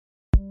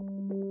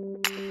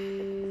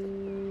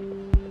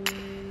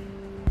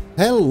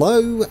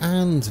Hello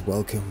and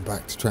welcome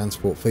back to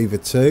Transport Fever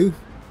 2.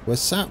 We're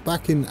sat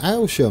back in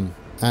Aylsham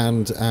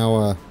and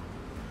our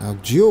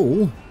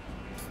dual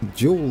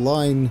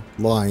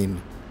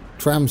line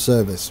tram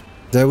service.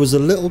 There was a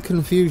little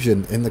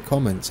confusion in the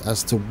comments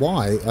as to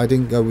why I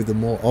didn't go with the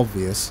more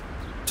obvious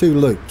 2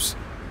 loops.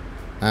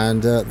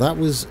 And that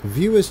was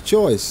viewer's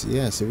choice.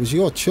 Yes, it was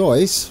your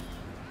choice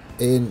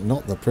in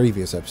not the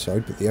previous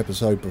episode, but the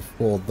episode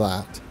before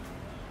that.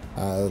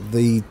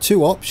 The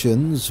 2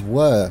 options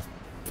were,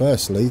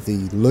 firstly,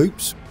 the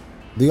loops,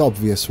 the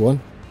obvious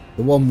one,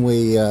 the one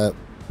we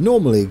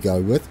normally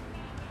go with,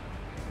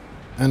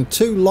 and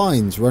 2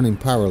 lines running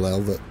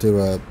parallel that do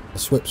a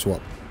swip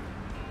swap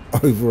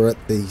over at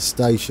the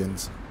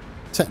stations.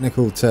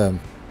 Technical term.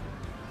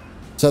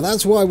 So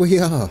that's why we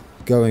are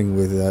going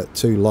with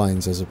 2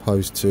 lines as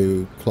opposed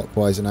to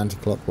clockwise and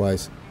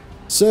anti-clockwise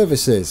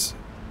services.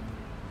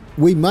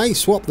 We may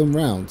swap them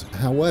round,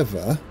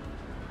 however,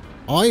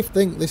 I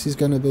think this is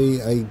going to be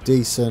a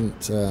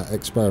decent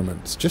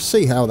experiment. Just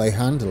see how they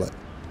handle it.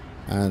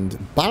 And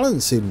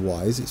balancing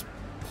wise, it's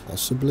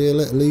possibly a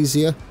little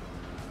easier,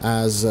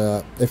 as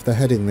if they're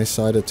heading this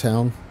side of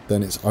town,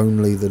 then it's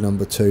only the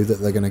number 2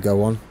 that they're going to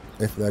go on.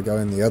 If they're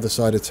going the other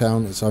side of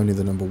town, it's only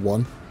the number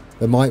 1.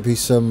 There might be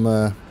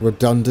some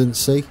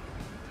redundancy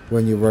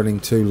when you're running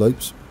 2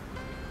 loops,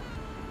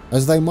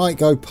 as they might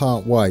go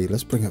part way.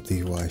 Let's bring up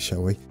the UI,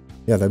 shall we?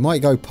 Yeah, they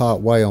might go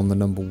part way on the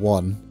number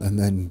 1, and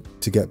then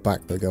to get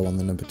back they go on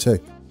the number 2.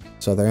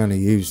 So they only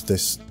use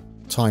this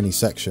tiny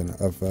section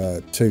of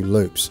 2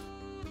 loops.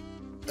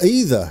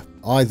 Either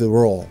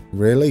or,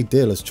 really,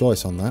 dealer's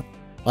choice on that.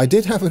 I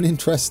did have an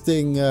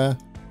interesting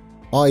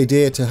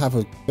idea to have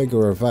a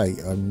figure of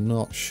 8. I'm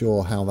not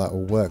sure how that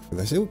will work for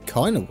this. It would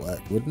kind of work,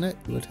 wouldn't it?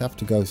 You would have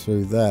to go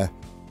through there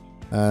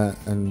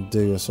and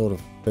do a sort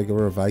of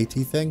figure of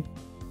 80 thing.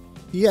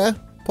 Yeah,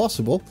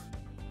 possible.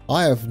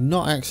 I have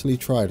not actually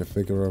tried a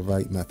figure of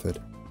 8 method,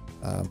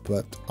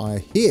 but I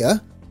hear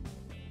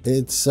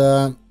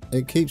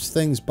it keeps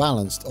things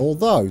balanced.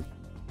 Although,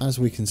 as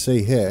we can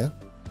see here,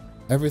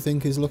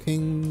 everything is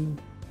looking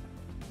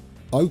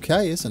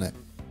okay, isn't it?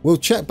 We'll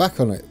check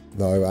back on it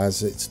though,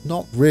 as it's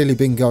not really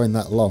been going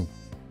that long.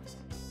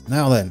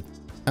 Now then,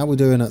 how we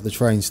doing at the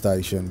train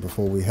station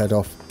before we head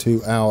off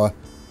to our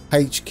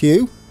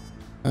HQ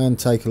and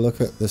take a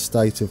look at the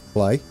state of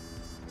play?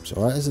 It's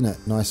alright, isn't it?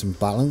 Nice and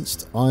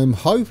balanced. I'm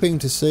hoping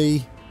to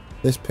see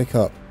this pick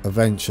up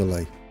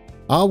eventually.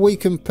 Are we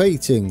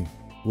competing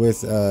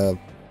with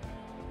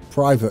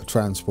private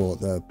transport,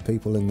 the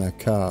people in their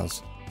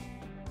cars?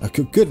 Oh,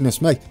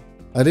 goodness me.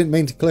 I didn't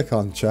mean to click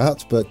on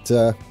charts, but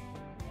there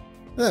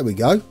we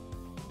go.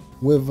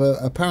 We've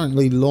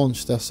apparently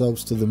launched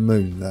ourselves to the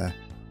moon there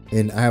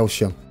in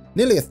Aylsham.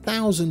 Nearly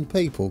 1,000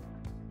 people.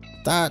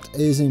 That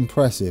is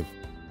impressive.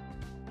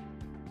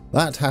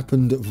 That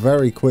happened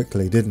very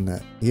quickly, didn't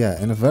it? Yeah,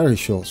 in a very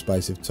short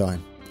space of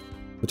time.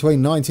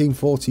 Between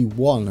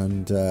 1941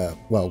 and,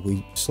 well,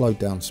 we slowed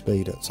down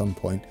speed at some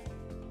point.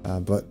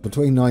 But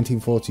between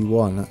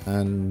 1941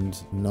 and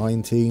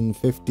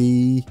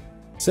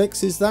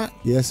 1956, is that?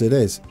 Yes, it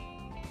is.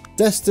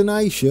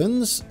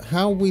 Destinations,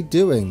 how are we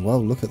doing?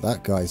 Well, look at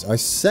that, guys. I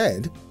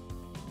said,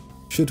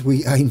 should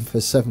we aim for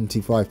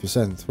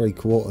 75%,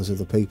 3/4 of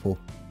the people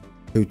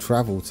who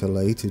travel to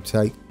Leigh to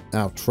take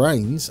our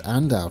trains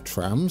and our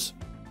trams,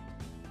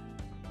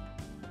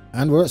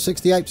 and we're at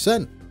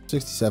 68%,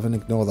 67,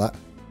 ignore that.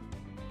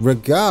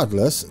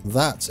 Regardless,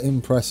 that's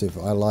impressive.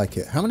 I like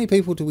it. How many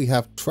people do we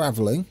have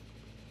traveling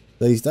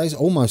these days?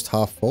 Almost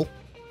half full.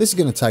 This is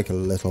going to take a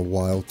little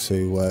while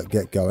to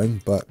get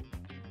going, but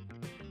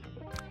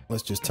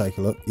let's just take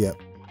a look.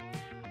 Yep,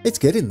 it's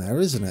getting there,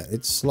 isn't it?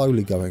 It's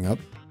slowly going up,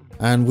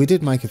 and we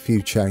did make a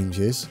few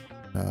changes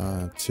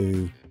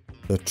to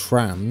the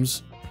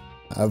trams.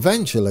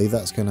 Eventually,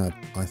 that's going to,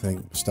 I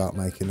think, start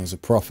making us a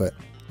profit.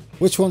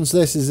 Which one's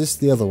this? Is this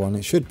the other one?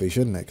 It should be,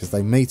 shouldn't it? Because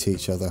they meet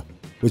each other,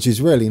 which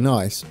is really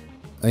nice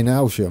in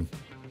Aylsham.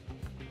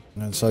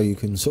 And so you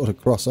can sort of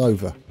cross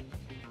over.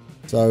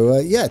 So,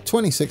 yeah,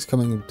 26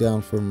 coming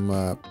down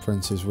from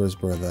Prince's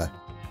Risborough there.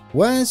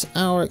 Where's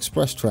our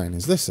express train?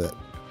 Is this it?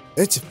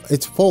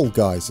 It's full,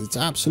 guys. It's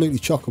absolutely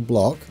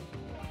chock-a-block.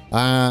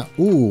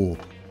 Ooh.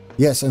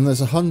 Yes, and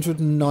there's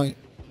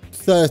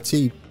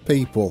 130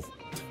 people.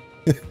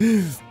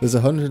 There's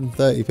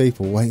 130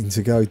 people waiting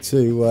to go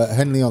to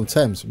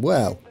Henley-on-Thames.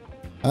 Well,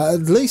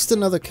 at least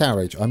another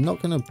carriage. I'm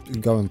not going to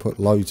go and put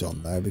loads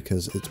on there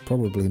because it's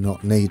probably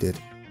not needed.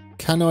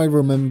 Can I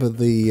remember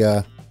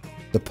the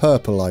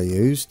purple I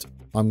used?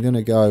 I'm going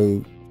to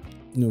go...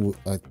 No,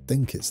 I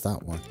think it's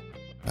that one.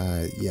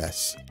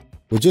 Yes.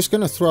 We're just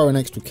going to throw an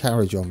extra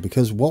carriage on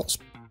because what's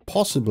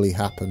possibly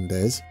happened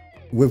is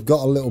we've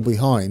got a little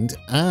behind,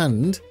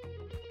 and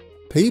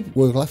people...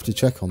 We'll have to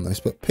check on this,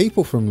 but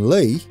people from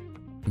Leigh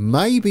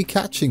may be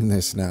catching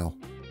this now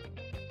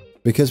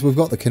because we've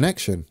got the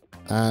connection,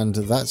 and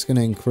that's going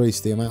to increase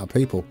the amount of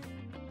people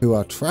who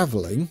are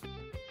travelling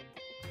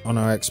on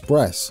our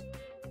express.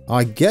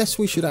 I guess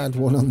we should add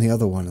one on the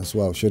other one as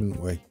well, shouldn't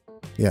we?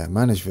 Yeah,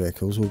 managed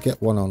vehicles. We'll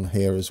get one on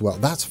here as well.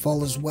 That's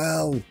full as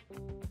well.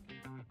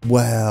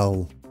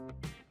 Well.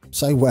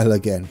 Say well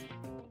again.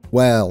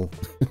 Well.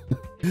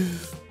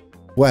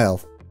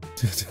 Well.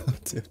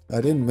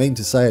 I didn't mean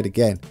to say it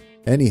again.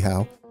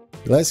 Anyhow,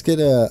 let's get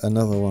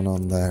another one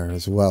on there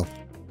as well.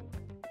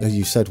 Oh,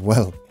 you said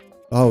well.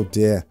 Oh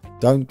dear.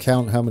 Don't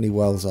count how many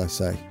wells I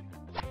say.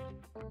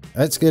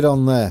 Let's get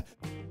on there.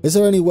 Is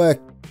there anywhere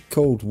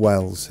called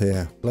Wells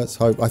here? Let's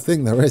hope. I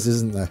think there is,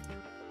 isn't there?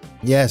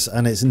 Yes,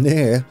 and it's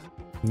near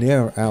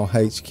our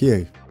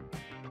HQ.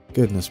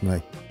 Goodness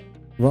me.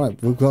 Right,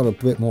 we've got a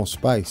bit more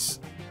space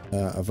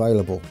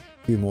available.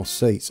 A few more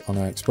seats on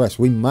our express.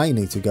 We may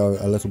need to go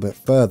a little bit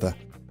further.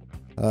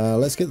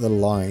 Let's get the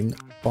line.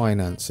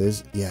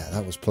 Finances. Yeah,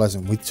 that was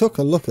pleasant. We took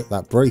a look at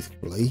that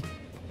briefly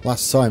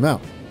last time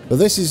out. But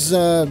this is...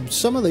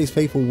 some of these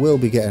people will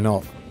be getting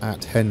off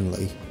at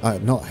Henley.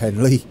 Not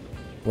Henley.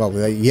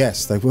 Well,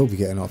 yes, they will be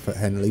getting off at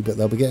Henley, but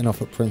they'll be getting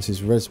off at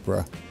Prince's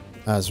Risborough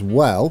as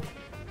well.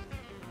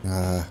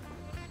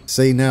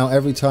 See, now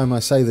every time I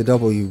say the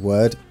W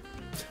word,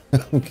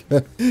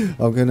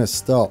 I'm going to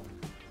stop.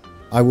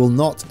 I will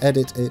not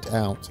edit it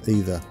out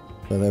either.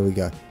 So there we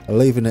go. I'm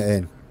leaving it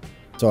in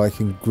so I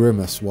can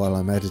grimace while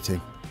I'm editing.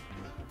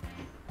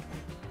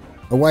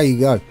 Away you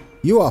go.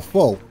 You are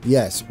full.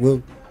 Yes,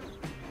 we'll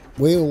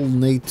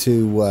need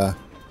to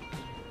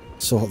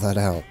sort that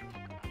out.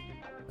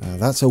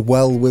 That's a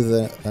well with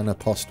an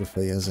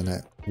apostrophe, isn't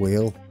it?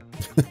 Wheel.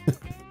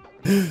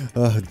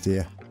 Oh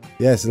dear.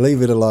 Yes,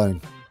 leave it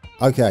alone.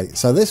 Okay,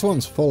 so this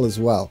one's full as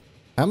well.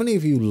 How many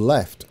of you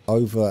left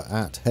over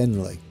at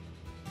Henley?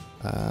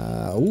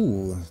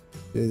 Ooh,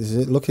 is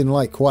it looking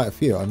like quite a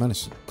few? I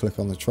managed to click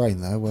on the train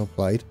there. Well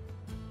played.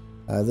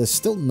 There's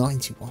still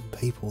 91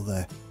 people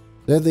there.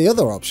 The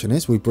other option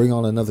is we bring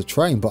on another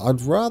train, but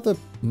I'd rather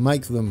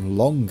make them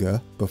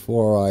longer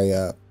before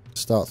I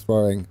start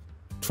throwing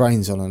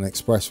trains on an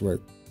express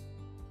route.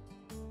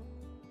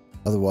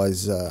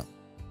 Otherwise,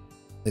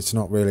 it's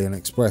not really an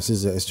express,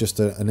 is it? It's just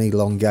an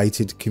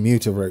elongated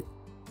commuter route.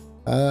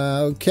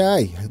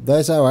 Okay,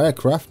 there's our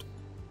aircraft.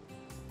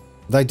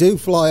 They do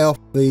fly off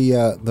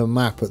the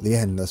map at the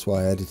end. That's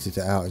why I edited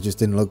it out. It just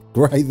didn't look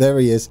great. There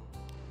he is.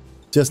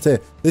 Just here.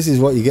 This is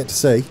what you get to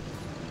see.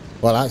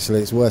 Well, actually,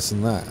 it's worse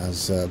than that,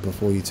 as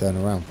before you turn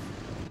around.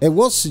 It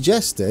was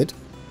suggested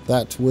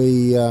that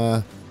we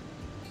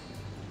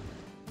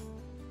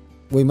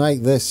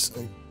make this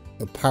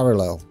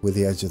parallel with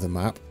the edge of the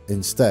map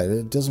instead.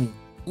 It doesn't...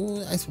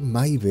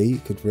 Maybe you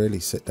could really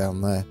sit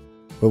down there.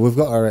 But we've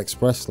got our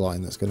express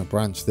line that's going to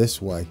branch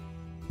this way.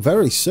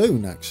 Very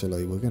soon,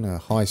 actually, we're going to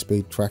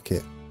high-speed track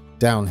it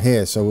down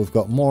here. So we've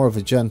got more of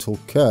a gentle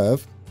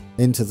curve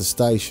into the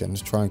station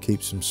to try and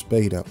keep some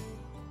speed up.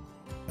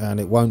 And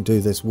it won't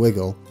do this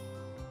wiggle.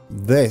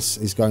 This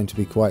is going to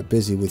be quite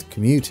busy with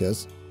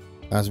commuters,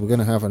 as we're going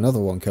to have another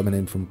one coming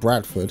in from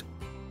Bradford,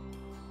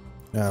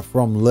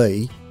 from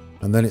Lee,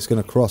 and then it's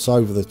going to cross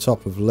over the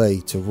top of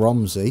Lee to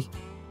Romsey,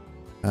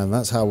 and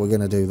that's how we're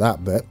going to do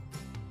that bit.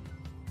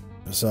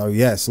 So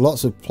yes,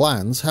 lots of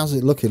plans. How's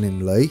it looking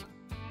in Lee?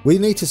 We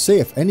need to see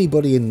if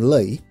anybody in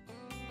Lee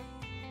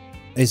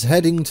is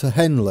heading to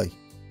Henley.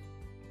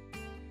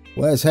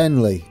 Where's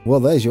Henley? Well,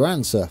 there's your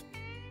answer.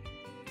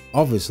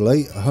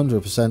 Obviously,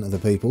 100% of the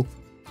people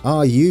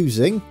are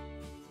using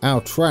our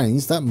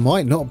trains. That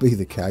might not be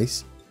the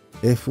case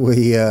if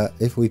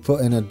we put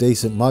in a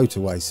decent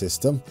motorway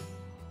system,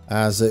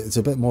 as it's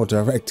a bit more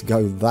direct to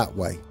go that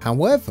way.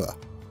 However,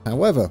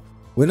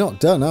 we're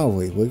not done, are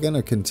we? We're going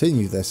to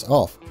continue this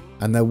off,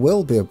 and there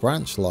will be a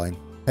branch line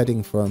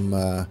heading from,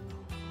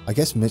 I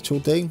guess,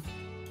 Mitcheldean.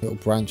 It'll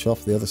branch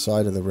off the other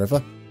side of the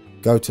river,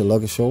 go to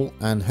Ludgershall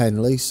and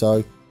Henley,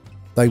 so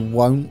they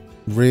won't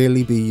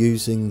really be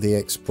using the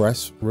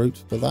express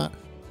route for that,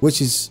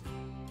 which is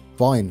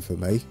fine for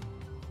me.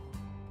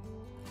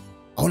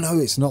 Oh no,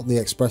 it's not the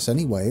express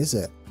anyway, is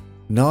it?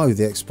 No,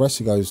 the express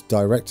goes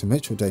direct to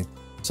Mitcheldean,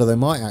 so they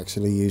might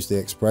actually use the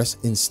express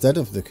instead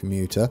of the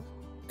commuter,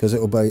 because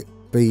it will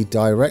be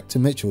direct to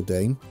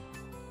Mitcheldean.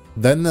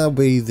 Then there'll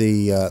be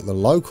the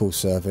local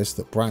service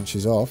that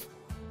branches off,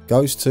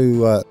 goes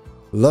to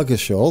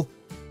Ludgershall,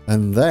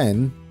 and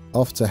then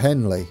off to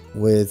Henley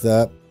with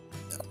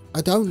I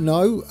don't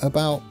know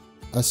about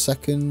a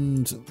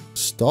second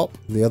stop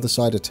the other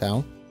side of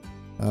town,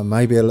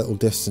 maybe a little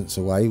distance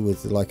away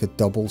with like a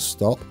double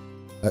stop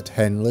at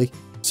Henley.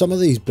 Some of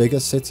these bigger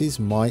cities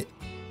might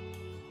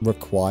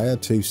require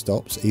 2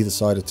 stops either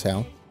side of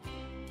town.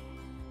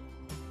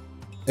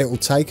 It will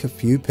take a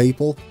few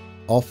people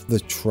off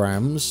the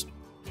trams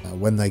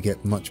when they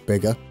get much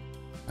bigger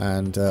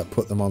and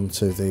put them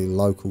onto the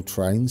local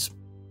trains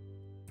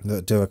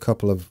that do a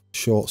couple of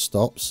short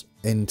stops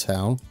in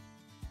town.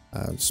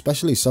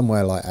 Especially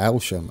somewhere like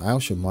Aylsham.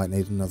 Aylsham might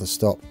need another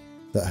stop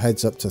that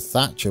heads up to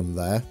Thatcham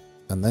there,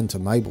 and then to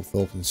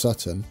Mablethorpe and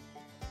Sutton.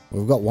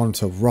 We've got one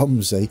to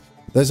Romsey.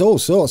 There's all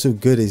sorts of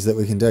goodies that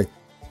we can do.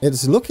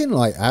 It's looking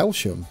like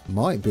Aylsham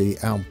might be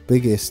our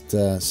biggest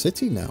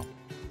city now.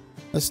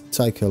 Let's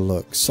take a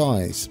look.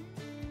 Size.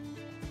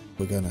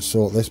 We're going to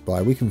sort this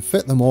by. We can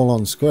fit them all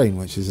on screen,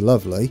 which is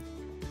lovely.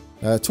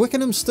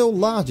 Twickenham's still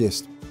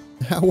largest.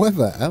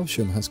 However,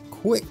 Elsham has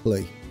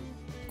quickly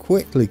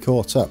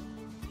caught up.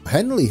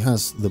 Henley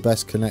has the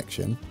best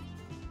connection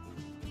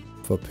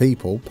for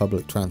people,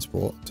 public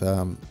transport.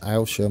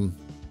 Elsham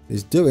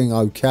is doing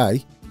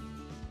okay.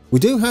 We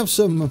do have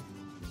some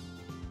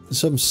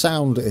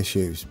sound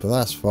issues, but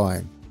that's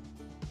fine.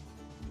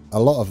 A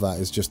lot of that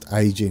is just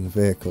aging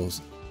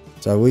vehicles,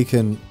 so we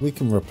can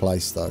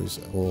replace those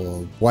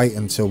or wait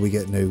until we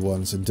get new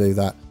ones and do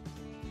that.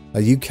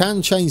 You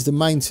can change the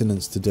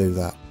maintenance to do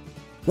that.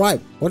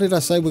 Right, what did I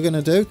say we're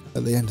going to do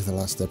at the end of the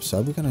last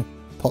episode? We're going to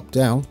pop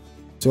down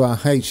to our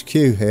HQ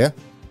here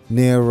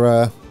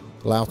near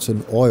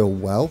Loughton Oil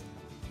Well.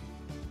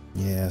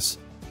 Yes.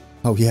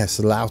 Oh yes,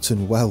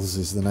 Loughton Wells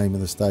is the name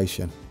of the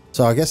station.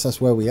 So I guess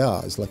that's where we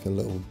are. It's like a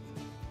little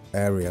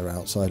area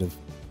outside of...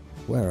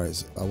 Where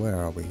is it? Oh, where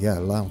are we? Yeah,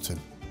 Loughton.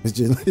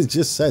 It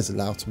just says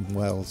Loughton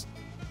Wells.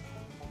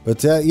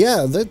 But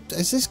yeah,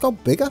 has this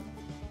got bigger?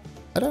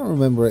 I don't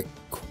remember it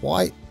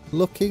quite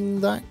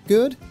looking that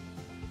good.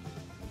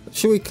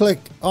 Should we click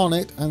on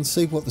it and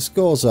see what the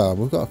scores are?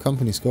 We've got a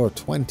company score of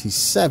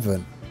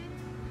 27.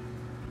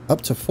 Up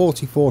to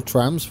 44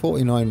 trams,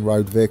 49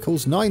 road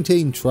vehicles,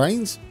 19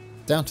 trains,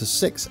 down to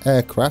 6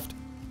 aircraft.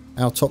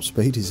 Our top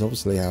speed is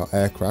obviously our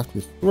aircraft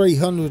with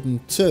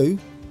 302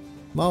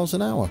 miles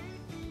an hour.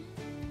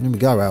 Here we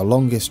go, our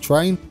longest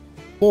train,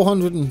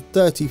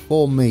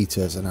 434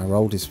 metres, and our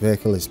oldest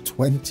vehicle is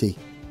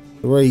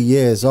 23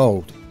 years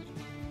old.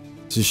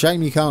 It's a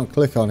shame you can't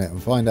click on it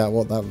and find out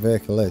what that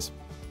vehicle is.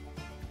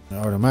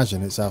 I would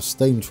imagine it's our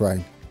steam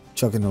train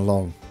chugging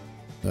along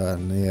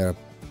near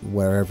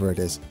wherever it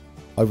is.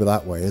 Over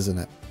that way, isn't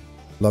it?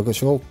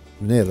 Logistical,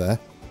 near there.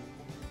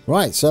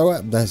 Right,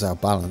 so there's our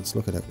balance.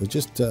 Look at it. We're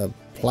just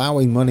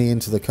ploughing money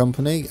into the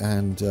company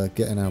and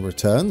getting our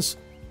returns.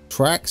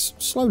 Tracks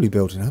slowly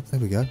building up. There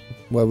we go.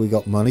 Where we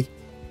got money,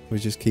 we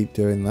just keep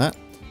doing that.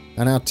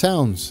 And our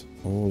towns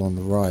are all on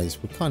the rise.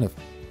 We're kind of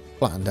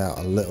flattened out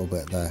a little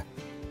bit there.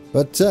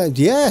 But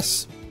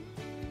yes,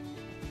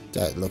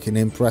 looking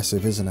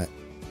impressive, isn't it?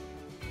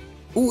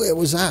 Oh, it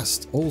was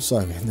asked also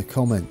in the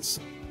comments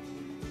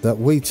that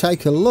we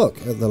take a look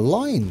at the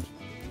line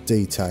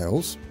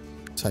details.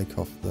 Take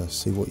off the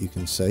see what you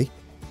can see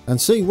and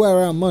see where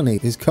our money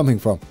is coming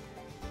from.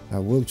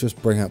 We'll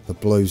just bring up the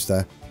blues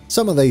there.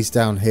 Some of these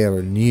down here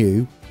are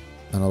new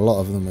and a lot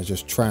of them are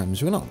just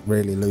trams. We're not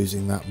really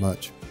losing that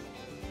much.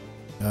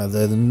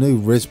 The new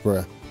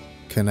Risborough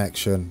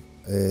connection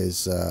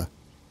is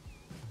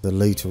the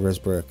Leigh to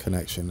Risborough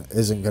connection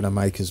isn't going to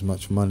make as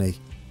much money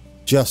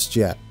just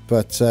yet,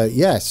 but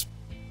yes,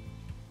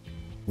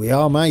 we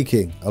are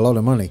making a lot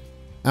of money.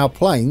 Our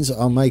planes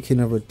are making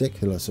a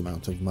ridiculous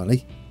amount of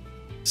money,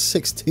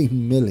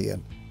 16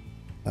 million.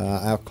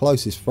 Our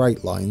closest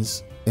freight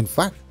lines, in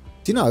fact,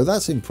 do you know,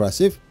 that's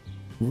impressive.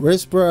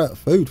 Risborough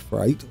Food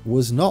Freight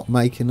was not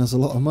making us a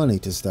lot of money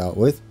to start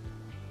with.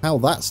 How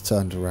that's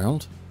turned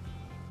around.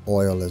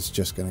 Oil is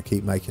just going to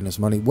keep making us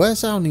money.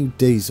 Where's our new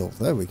diesel?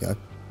 There we go.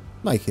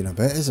 Making a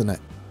bit, isn't it?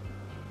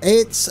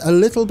 It's a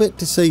little bit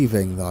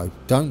deceiving though.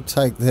 Don't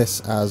take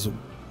this as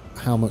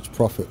how much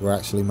profit we're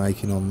actually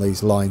making on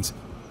these lines.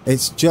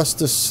 It's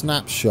just a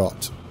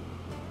snapshot.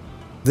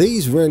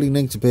 These really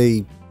need to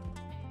be,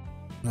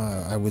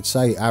 I would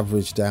say,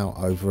 averaged out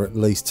over at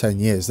least 10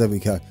 years. There we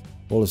go.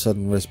 All of a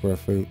sudden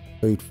Risborough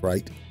Food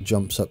Freight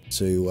jumps up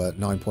to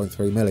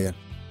 9.3 million.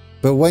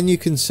 But when you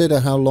consider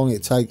how long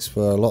it takes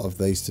for a lot of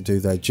these to do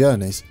their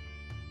journeys,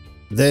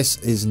 this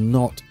is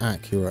not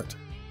accurate.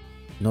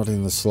 Not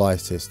in the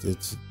slightest.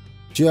 It's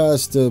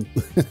just a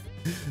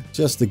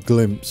just a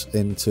glimpse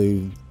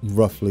into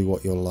roughly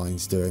what your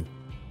line's doing.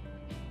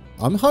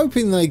 I'm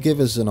hoping they give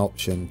us an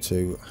option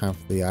to have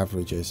the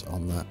averages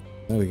on that.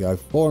 There we go,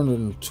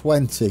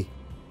 420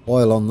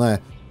 oil on there.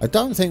 I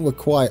don't think we're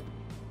quite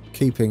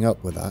keeping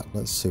up with that.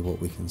 Let's see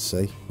what we can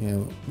see. Yeah,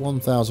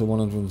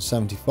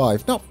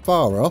 1,175, not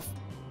far off.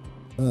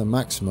 The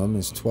maximum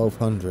is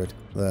 1,200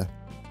 there.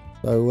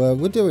 So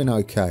we're doing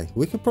okay.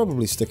 We could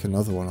probably stick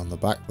another one on the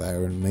back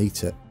there and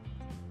meet it.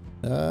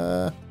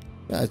 Yeah,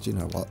 do you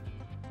know what?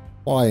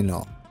 Why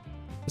not?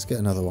 Let's get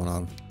another one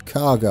on.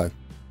 Cargo.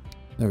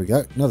 There we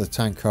go. Another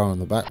tank car on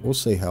the back. We'll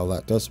see how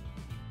that does.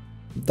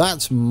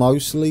 That's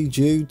mostly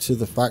due to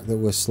the fact that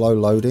we're slow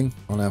loading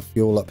on our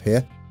fuel up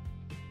here.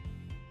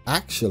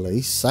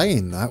 Actually,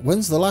 saying that,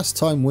 when's the last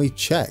time we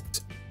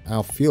checked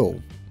our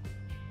fuel?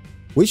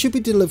 We should be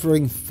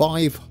delivering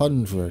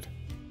 500.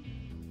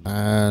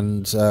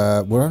 And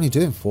we're only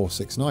doing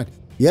 469.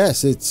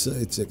 Yes,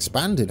 it's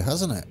expanded,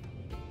 hasn't it?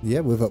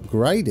 Yeah, we've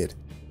upgraded.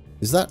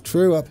 Is that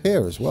true up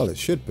here as well? It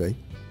should be.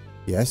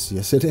 Yes,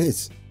 it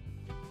is.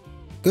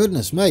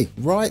 Goodness me.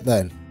 Right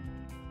then.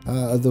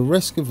 At the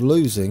risk of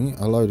losing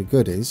a load of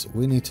goodies,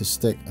 we need to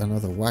stick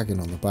another wagon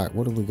on the back.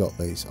 What have we got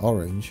these?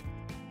 Orange.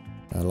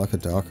 Like a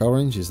dark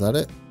orange, is that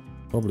it?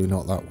 Probably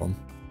not that one.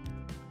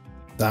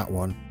 That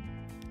one.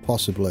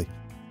 Possibly.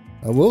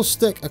 We'll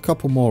stick a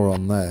couple more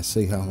on there,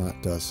 see how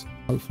that does.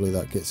 Hopefully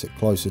that gets it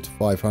closer to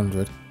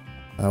 500.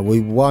 We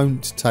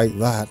won't take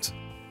that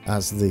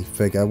as the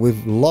figure.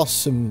 We've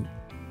lost some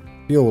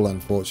fuel,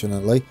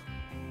 unfortunately.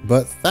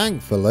 But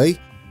thankfully,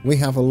 we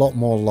have a lot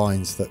more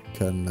lines that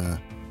can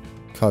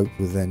cope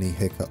with any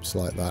hiccups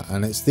like that.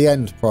 And it's the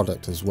end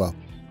product as well.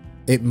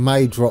 It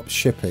may drop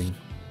shipping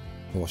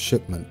or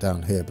shipment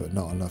down here, but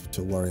not enough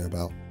to worry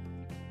about.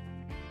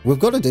 We've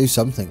got to do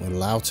something with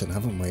Loughton,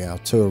 haven't we? Our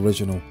 2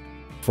 original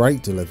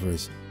freight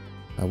deliveries.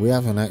 We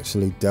haven't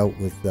actually dealt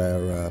with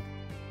their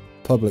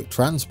public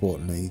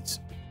transport needs.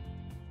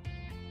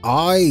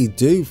 I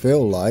do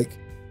feel like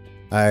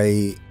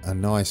a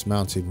nice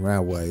mountain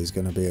railway is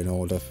going to be in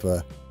order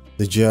for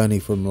the journey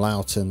from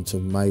Loughton to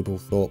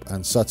Mablethorpe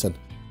and Sutton.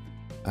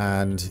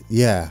 And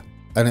yeah,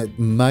 and it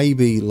may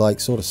be like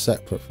sort of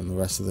separate from the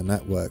rest of the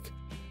network.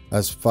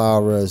 As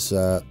far as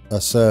a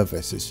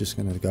service, it's just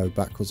going to go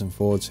backwards and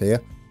forwards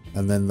here,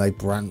 and then they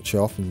branch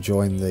off and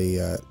join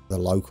the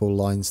local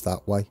lines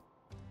that way.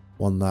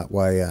 One that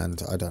way,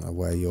 and I don't know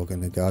where you're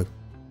going to go.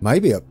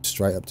 Maybe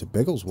straight up to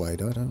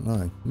Biggleswade, I don't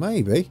know.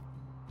 Maybe.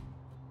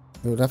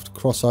 It would have to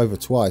cross over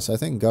twice. I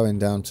think going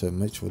down to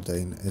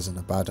Mitcheldean isn't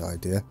a bad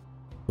idea.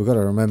 We've got to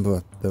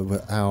remember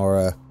that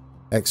our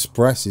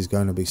express is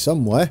going to be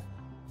somewhere.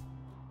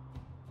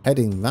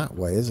 Heading that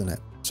way, isn't it?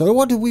 So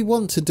what do we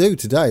want to do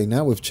today?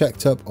 Now we've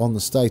checked up on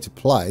the state of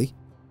play.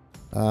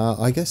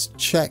 I guess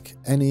check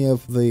any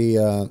of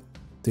the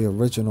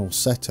original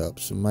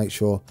setups and make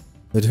sure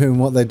they're doing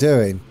what they're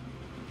doing.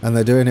 And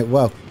they're doing it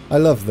well. I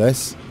love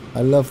this.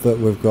 I love that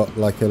we've got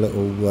like a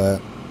little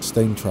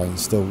steam train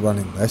still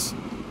running this.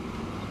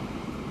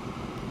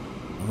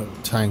 A little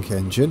tank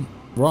engine.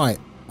 Right.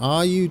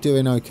 Are you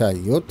doing okay?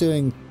 You're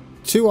doing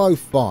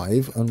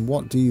 205. And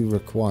what do you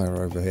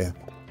require over here?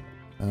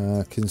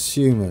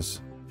 Consumers.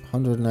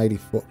 180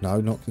 foot.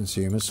 No, not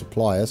consumers.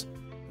 Suppliers.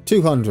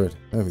 200.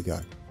 There we go.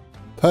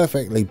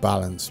 Perfectly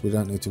balanced. We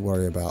don't need to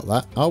worry about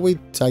that. Are we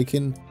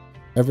taking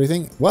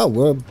everything? Well,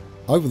 we're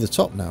over the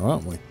top now,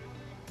 aren't we?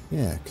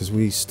 Yeah, because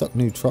we stuck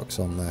new trucks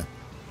on there.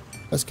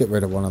 Let's get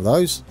rid of one of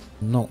those.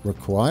 Not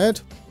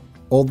required.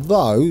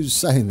 Although,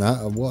 saying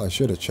that, what I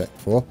should have checked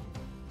for.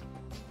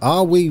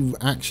 Are we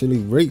actually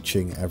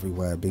reaching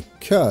everywhere?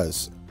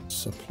 Because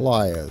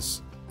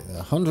suppliers,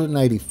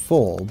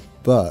 184,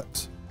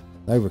 but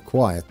they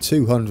require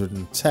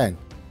 210.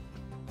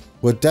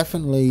 We're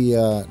definitely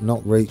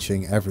not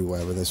reaching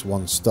everywhere with this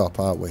one stop,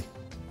 aren't we?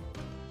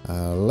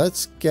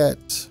 Let's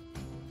get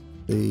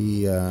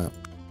the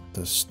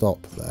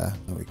stop there.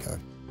 There we go.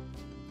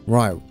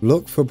 Right,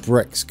 look for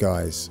bricks,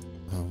 guys.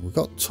 We've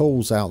got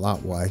tools out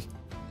that way.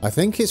 I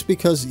think it's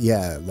because,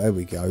 yeah, there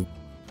we go.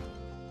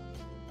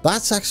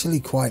 That's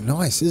actually quite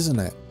nice, isn't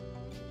it?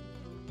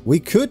 We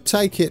could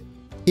take it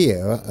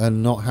here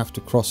and not have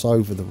to cross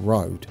over the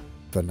road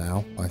for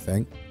now, I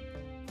think.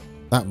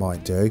 That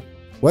might do.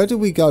 Where do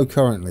we go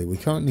currently? We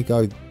currently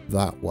go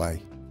that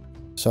way.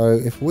 So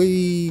if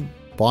we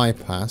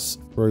bypass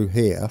through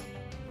here,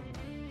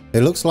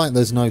 it looks like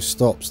there's no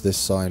stops this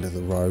side of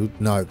the road.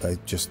 No, they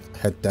just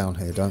head down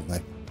here, don't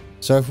they?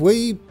 So if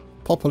we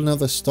pop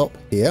another stop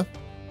here,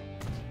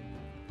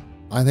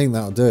 I think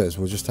that'll do it.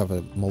 We'll just have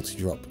a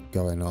multi-drop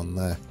going on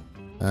there.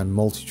 And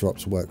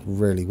multi-drops work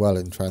really well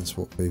in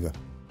Transport Fever.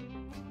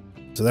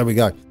 So there we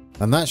go.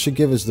 And that should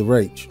give us the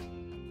reach.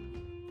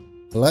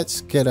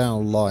 Let's get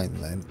our line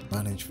then.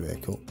 Manage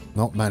vehicle.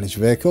 Not manage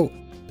vehicle.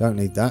 Don't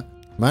need that.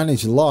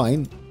 Manage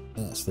line.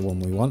 That's the one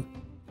we want.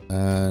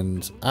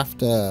 And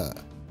after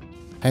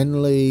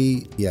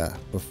Henley, yeah,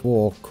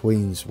 before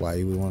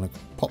Queensway, we want to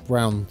pop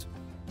round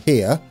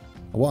here.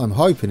 And what I'm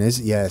hoping is,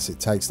 yes,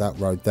 it takes that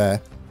road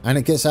there. And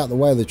it gets out the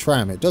way of the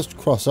tram. It does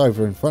cross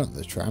over in front of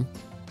the tram.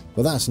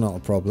 But that's not a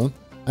problem.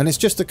 And it's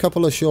just a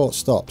couple of short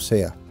stops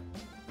here.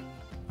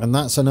 And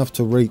that's enough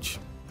to reach,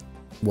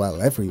 well,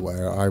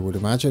 everywhere, I would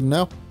imagine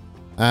now.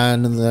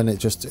 And then it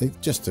just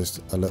does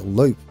a little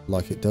loop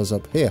like it does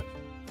up here.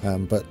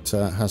 But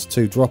has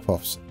 2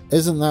 drop-offs.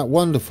 Isn't that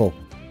wonderful?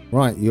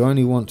 Right, you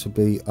only want to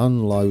be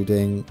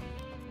unloading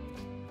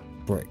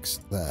bricks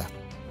there.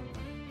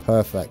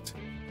 Perfect.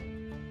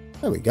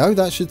 There we go.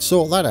 That should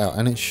sort that out.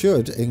 And it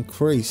should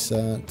increase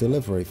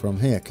delivery from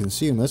here.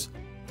 Consumers,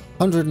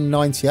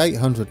 198,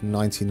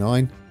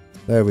 199.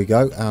 There we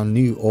go. Our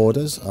new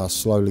orders are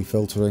slowly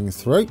filtering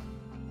through.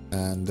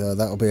 And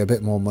that'll be a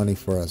bit more money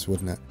for us,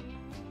 wouldn't it?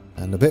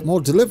 And a bit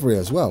more delivery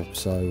as well.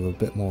 So a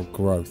bit more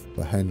growth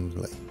for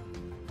Henley.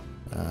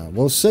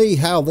 We'll see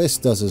how this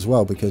does as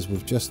well, because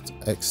we've just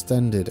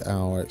extended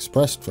our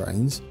express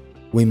trains.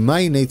 We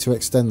may need to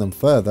extend them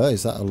further.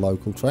 Is that a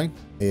local train?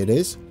 It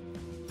is.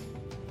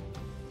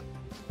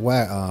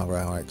 Where are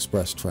our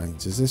express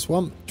trains? Is this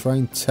one?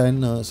 Train 10.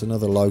 No, that's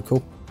another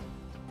local.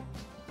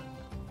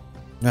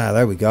 Ah,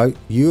 there we go.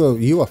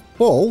 You are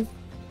full,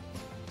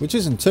 which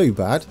isn't too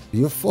bad.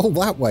 You're full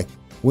that way.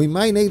 We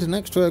may need an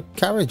extra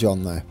carriage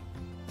on there.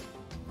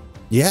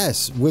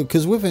 Yes,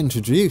 because we've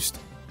introduced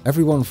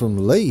everyone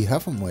from Lee,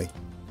 haven't we?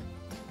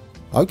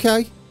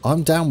 Okay,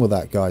 I'm down with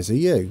that, guys. Are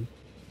you?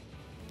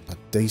 A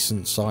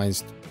decent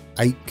sized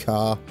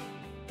 8-car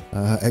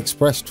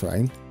express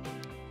train.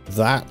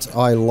 That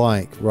I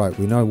like. Right,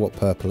 we know what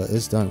purple it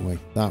is, don't we?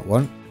 That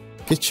one.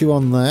 Get you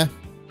on there.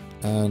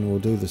 And we'll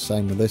do the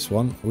same with this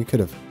one. We could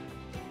have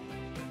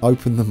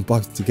open them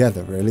both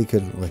together, really,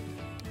 couldn't we?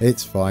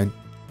 It's fine.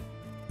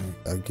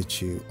 I'll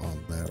get you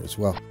on there as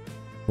well.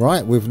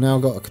 Right, we've now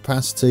got a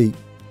capacity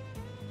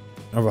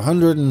of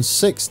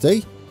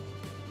 160.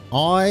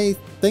 I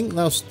think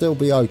they'll still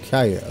be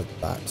okay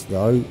at that,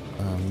 though.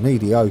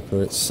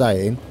 Mediocre, it's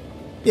saying.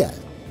 Yeah,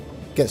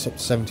 gets up to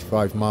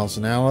 75 miles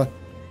an hour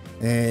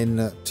in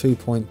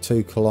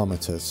 2.2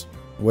 kilometers,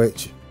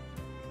 which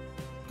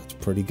that's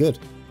pretty good.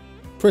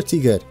 Pretty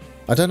good.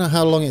 I don't know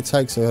how long it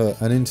takes an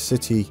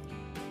intercity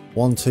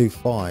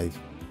 125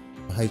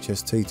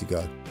 HST to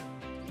go.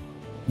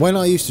 When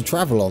I used to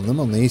travel on them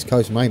on the East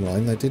Coast Main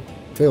Line, they did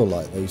feel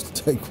like they used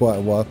to take quite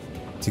a while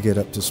to get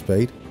up to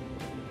speed.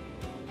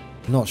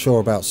 Not sure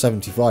about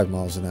 75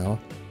 miles an hour,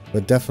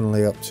 but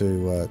definitely up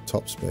to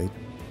top speed.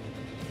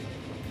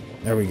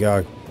 There we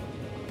go.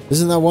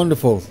 Isn't that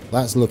wonderful?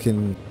 That's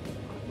looking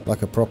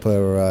like a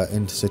proper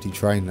intercity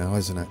train now,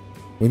 isn't it?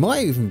 We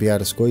might even be able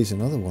to squeeze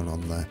another one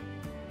on there.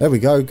 There we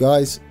go,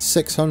 guys.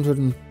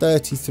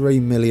 633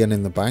 million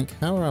in the bank.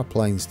 How are our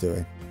planes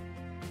doing?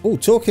 Oh,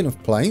 talking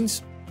of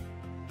planes,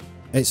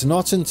 it's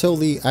not until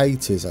the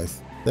 80s, I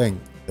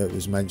think, that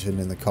was mentioned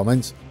in the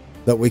comments,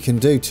 that we can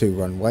do 2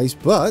 runways.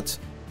 But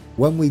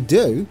when we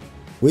do,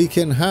 we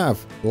can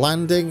have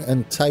landing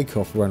and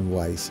takeoff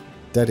runways,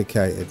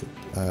 dedicated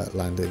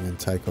landing and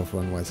takeoff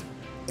runways.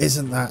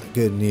 Isn't that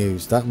good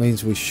news? That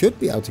means we should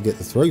be able to get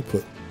the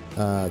throughput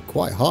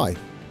quite high,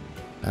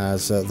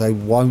 as they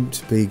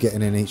won't be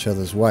getting in each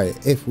other's way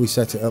if we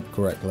set it up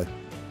correctly,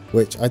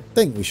 which I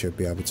think we should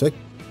be able to.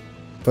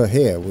 But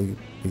here, we'd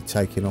be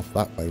taking off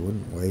that way,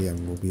 wouldn't we?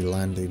 And we'll be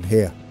landing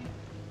here.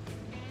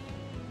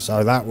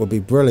 So that would be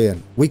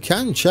brilliant. We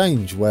can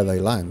change where they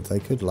land. They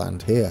could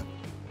land here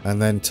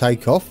and then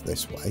take off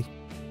this way,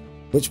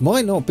 which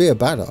might not be a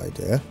bad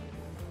idea.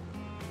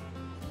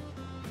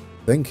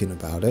 Thinking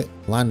about it,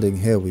 landing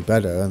here would be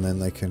better, and then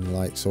they can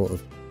like sort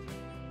of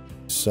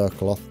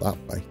circle off that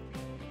way.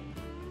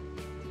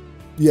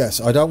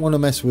 Yes, I don't want to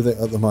mess with it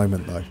at the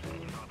moment though.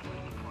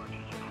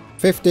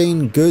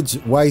 15 goods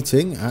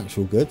waiting,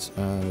 actual goods.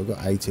 We've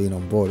got 18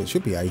 on board. It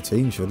should be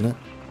 18, shouldn't it?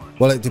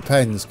 Well, it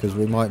depends, because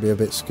we might be a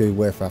bit skew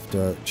whiff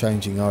after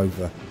changing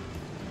over.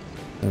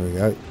 There we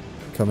go.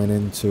 Coming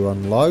in to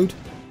unload.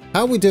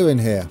 How are we doing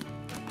here?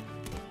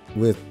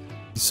 We're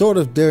sort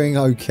of doing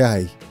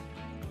okay.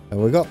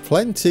 We've got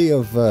plenty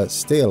of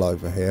steel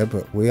over here,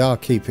 but we are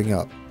keeping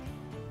up.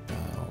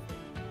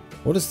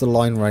 What does the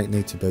line rate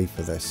need to be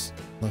for this?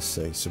 Let's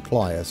see.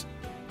 Suppliers.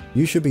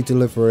 You should be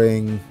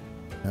delivering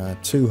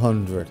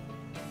 200.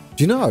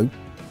 Do you know,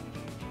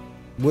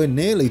 we're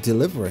nearly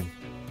delivering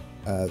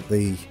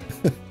the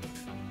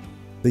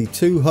the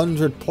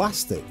 200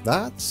 plastic.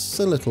 That's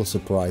a little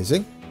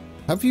surprising.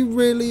 Have you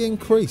really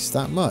increased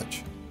that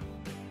much?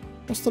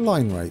 What's the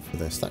line rate for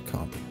this? That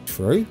can't be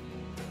true.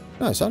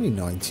 No, it's only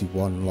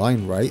 91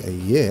 line rate a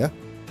year.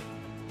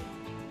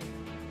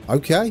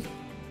 Okay.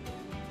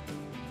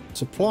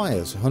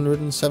 Suppliers,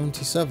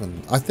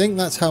 177. I think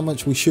that's how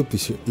much we should be.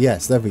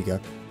 Yes, there we go.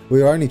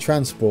 We are only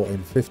transporting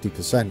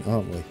 50%,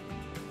 aren't we?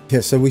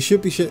 Yeah, so we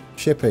should be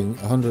shipping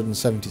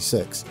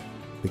 176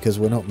 because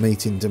we're not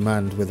meeting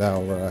demand with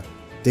our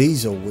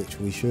diesel, which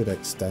we should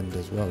extend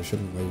as well,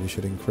 shouldn't we? We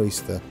should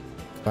increase the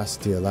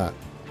capacity of that.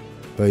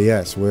 But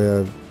yes,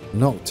 we're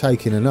not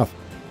taking enough.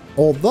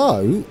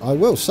 Although, I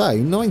will say,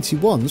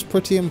 91's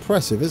pretty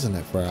impressive, isn't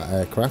it, for our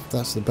aircraft?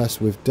 That's the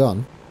best we've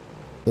done.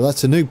 So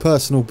that's a new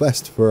personal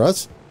best for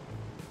us.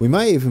 We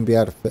may even be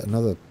able to fit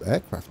another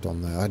aircraft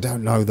on there. I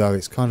don't know, though.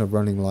 It's kind of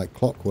running like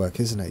clockwork,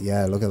 isn't it?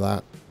 Yeah, look at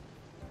that.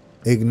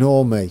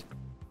 Ignore me.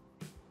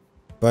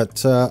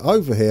 But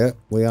over here,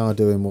 we are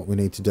doing what we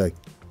need to do.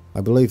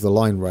 I believe the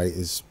line rate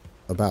is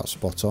about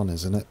spot on,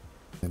 isn't it?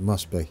 It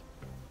must be.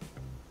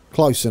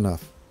 Close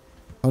enough.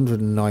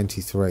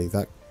 193.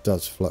 That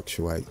does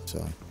fluctuate.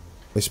 So,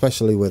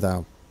 especially with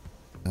our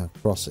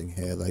crossing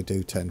here, they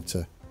do tend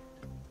to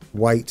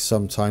wait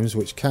sometimes,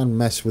 which can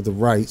mess with the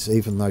rates,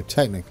 even though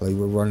technically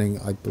we're running,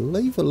 I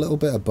believe, a little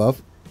bit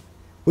above.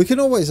 We can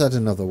always add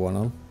another one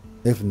on,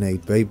 if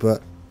need be,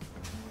 but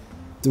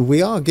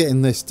we are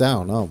getting this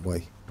down, aren't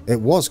we? It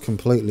was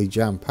completely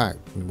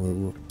jam-packed, and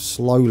we're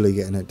slowly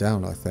getting it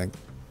down, I think.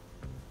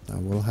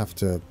 And we'll have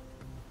to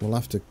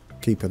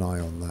keep an eye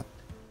on that.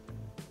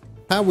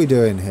 How are we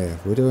doing here?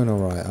 We're doing all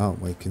right,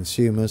 aren't we?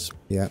 Consumers,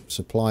 yeah.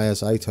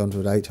 Suppliers,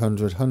 800,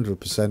 800,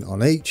 100%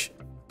 on each.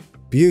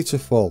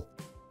 Beautiful.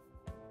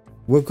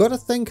 We've got to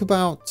think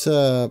about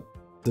the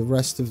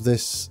rest of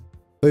this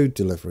food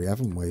delivery,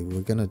 haven't we?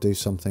 We're going to do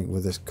something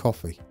with this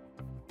coffee.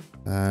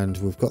 And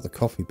we've got the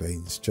coffee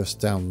beans just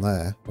down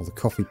there. Or the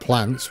coffee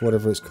plants,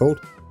 whatever it's called.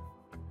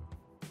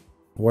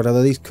 What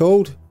are these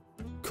called?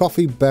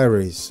 Coffee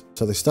berries.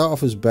 So they start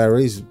off as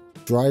berries,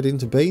 dried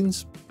into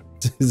beans.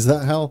 Is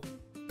that how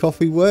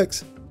coffee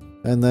works?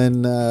 And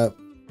then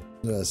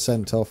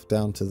sent off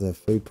down to the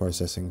food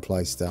processing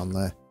place down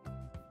there.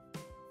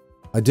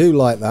 I do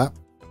like that.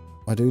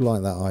 I do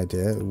like that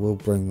idea. We'll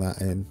bring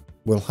that in.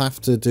 We'll have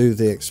to do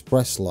the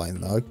express line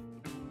though.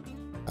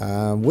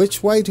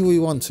 Which way do we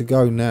want to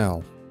go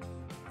now?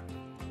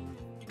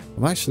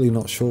 I'm actually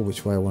not sure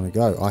which way I want to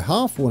go. I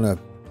half want to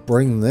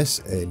bring this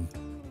in,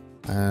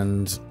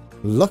 and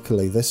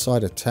luckily this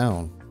side of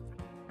town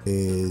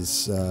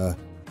is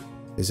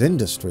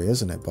industry,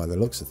 isn't it, by the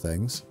looks of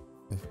things?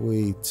 If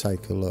we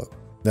take a look,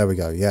 there we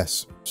go.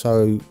 Yes,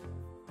 so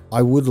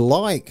I would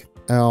like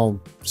our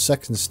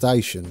second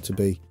station to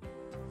be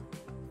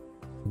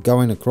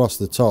going across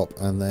the top,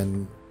 and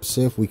then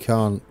see if we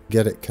can't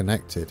get it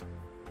connected.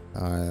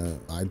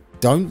 I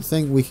don't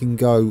think we can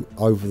go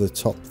over the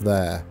top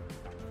there.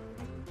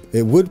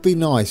 It would be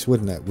nice,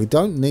 wouldn't it? We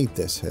don't need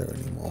this here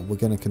anymore. We're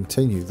going to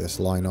continue this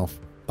line off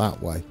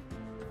that way.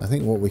 I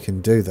think what we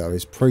can do though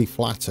is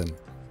pre-flatten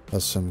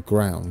us some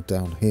ground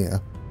down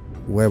here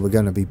where we're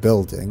going to be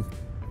building,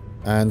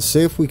 and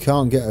see if we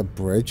can't get a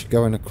bridge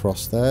going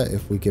across there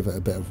if we give it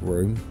a bit of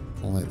room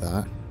like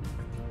that.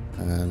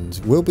 And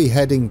we'll be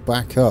heading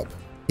back up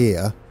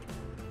here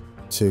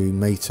to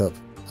meet up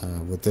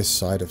with this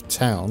side of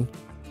town,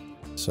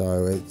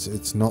 so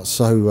it's not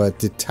so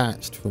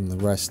detached from the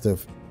rest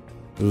of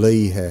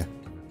Lee here.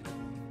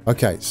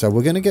 Okay, so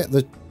we're going to get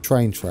the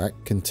train track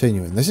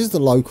continuing. This is the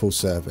local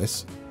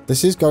service.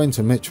 This is going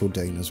to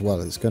Mitcheldean as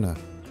well. It's going to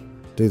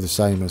do the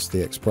same as the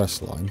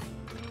express line,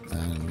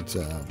 and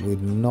we're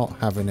not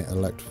having it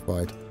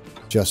electrified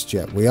just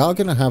yet. We are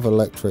going to have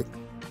electric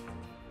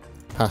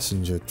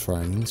passenger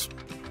trains,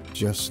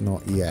 just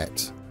not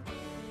yet.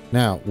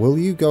 Now, will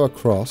you go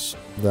across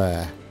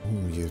there?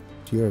 Ooh,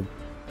 you're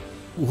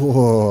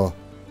whoa.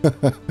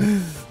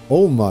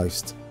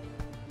 Almost.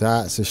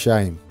 That's a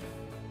shame.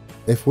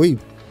 If we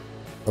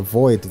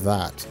avoid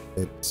that,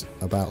 it's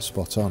about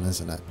spot on,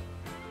 isn't it?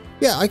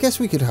 Yeah, I guess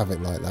we could have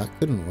it like that,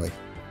 couldn't we?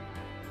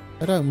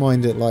 I don't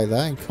mind it like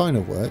that. It kind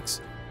of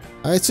works.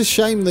 It's a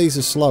shame these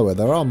are slower.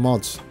 There are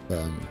mods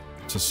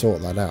to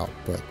sort that out,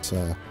 but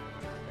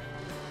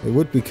it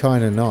would be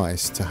kind of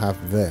nice to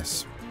have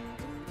this.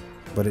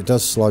 But it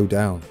does slow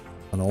down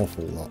an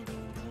awful lot.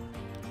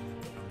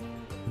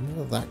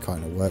 Well, that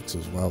kind of works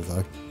as well,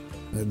 though.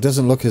 It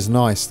doesn't look as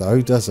nice,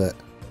 though, does it?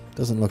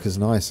 Doesn't look as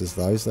nice as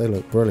those. They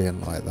look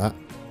brilliant like that.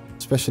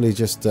 Especially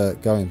just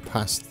going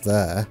past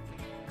there.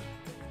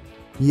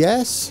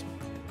 Yes?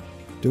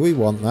 Do we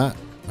want that?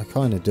 I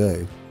kind of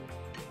do.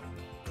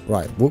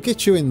 Right, we'll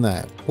get you in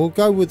there. We'll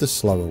go with the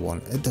slower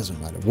one. It doesn't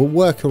matter. We'll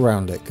work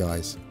around it,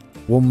 guys.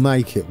 We'll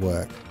make it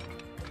work.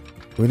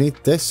 We need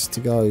this to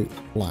go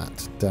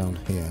flat down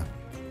here.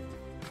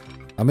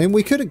 I mean,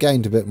 we could have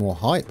gained a bit more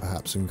height,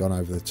 perhaps, and gone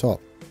over the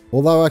top.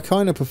 Although I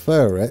kind of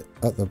prefer it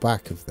at the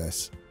back of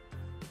this,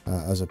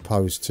 as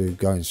opposed to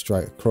going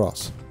straight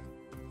across.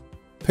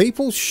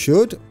 People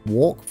should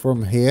walk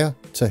from here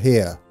to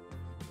here.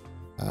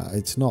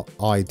 It's not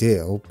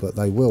ideal, but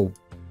they will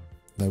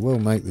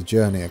make the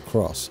journey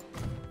across.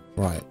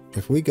 Right,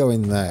 if we go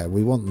in there,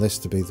 we want this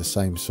to be the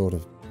same sort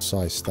of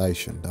size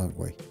station, don't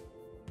we?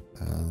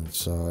 And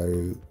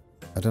so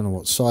I don't know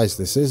what size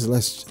this is.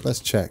 Let's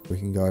check. We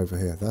can go over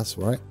here. That's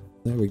right.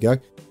 There we go.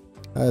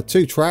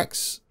 2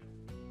 tracks.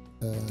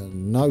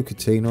 No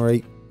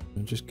catenary.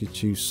 And just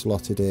get you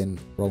slotted in.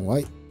 Wrong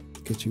way.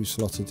 Get you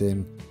slotted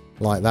in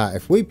like that.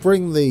 If we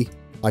bring the...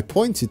 I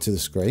pointed to the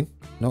screen.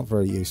 Not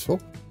very useful.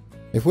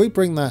 If we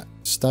bring that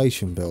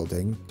station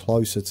building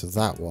closer to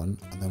that one,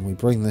 and then we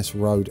bring this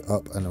road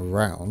up and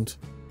around,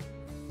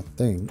 I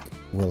think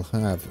we'll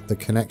have the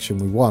connection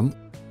we want.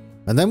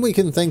 And then we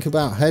can think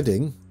about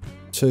heading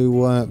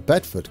to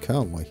Bedford,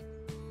 can't we?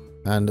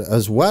 And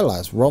as well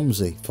as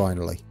Romsey,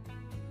 finally,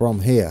 from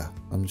here.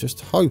 I'm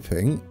just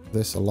hoping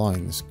this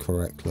aligns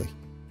correctly.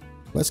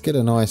 Let's get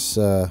a nice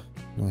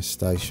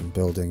station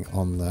building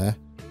on there.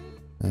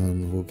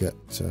 And we'll get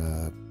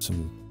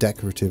some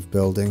decorative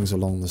buildings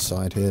along the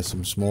side here,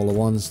 some smaller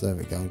ones. There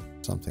we go,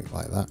 something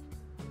like that.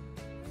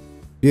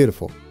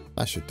 Beautiful.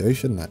 That should do,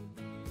 shouldn't it?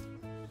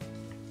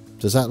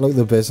 Does that look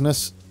the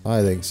business?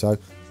 I think so.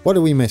 What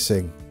are we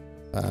missing?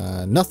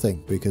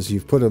 Nothing, because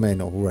you've put them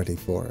in already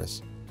for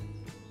us.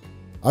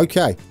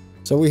 Okay,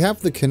 so we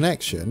have the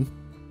connection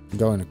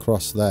going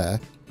across there.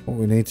 What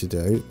we need to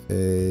do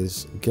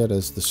is get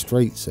us the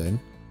streets in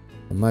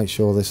and make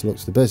sure this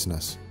looks the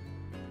business.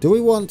 Do we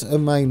want a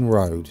main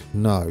road?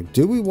 No.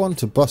 Do we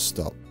want a bus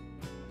stop?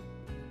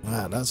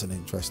 Wow, that's an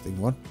interesting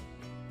one.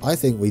 I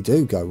think we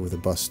do go with a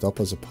bus stop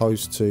as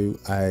opposed to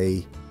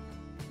a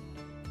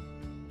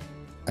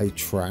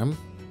tram.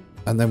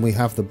 And then we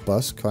have the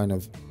bus kind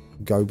of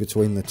go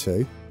between the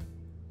two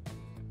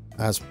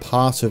as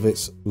part of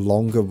its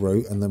longer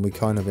route, and then we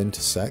kind of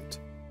intersect.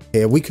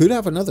 Here, we could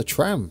have another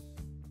tram,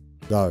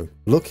 though.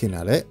 Looking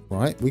at it,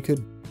 right? We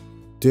could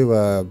do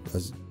a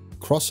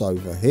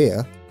crossover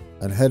here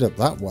and head up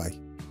that way.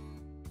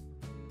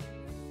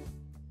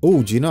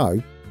 Oh, do you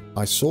know?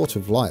 I sort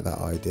of like that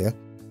idea.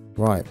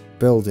 Right,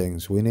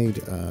 buildings. We need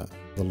the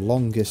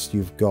longest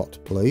you've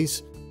got,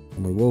 please.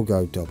 And we will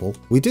go double.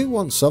 We do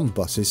want some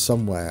buses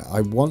somewhere.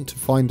 I want to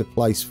find a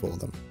place for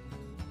them.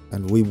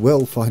 And we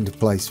will find a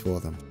place for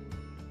them.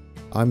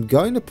 I'm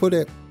going to put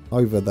it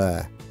over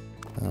there.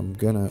 I'm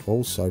going to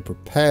also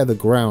prepare the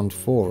ground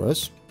for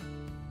us.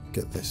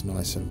 Get this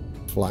nice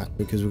and flat,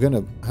 because we're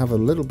going to have a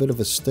little bit of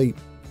a steep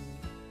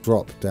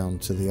drop down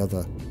to the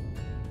other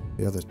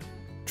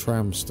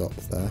tram stop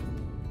there.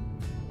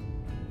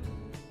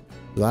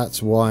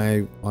 That's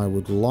why I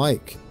would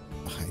like,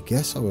 I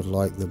guess I would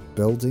like the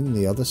building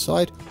the other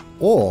side,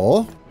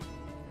 or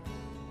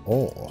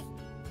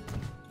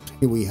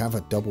we have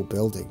a double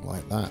building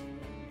like that.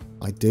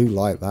 I do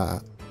like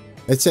that.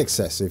 It's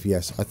excessive,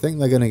 yes. I think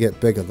they're going to get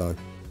bigger though.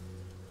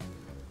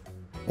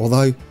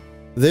 Although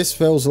this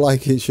feels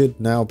like it should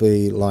now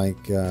be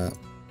like an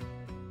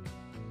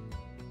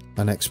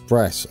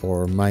express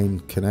or a main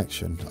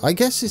connection. I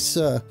guess it's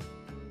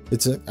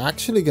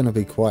actually going to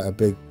be quite a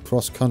big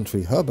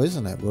cross-country hub,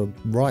 isn't it? We're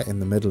right in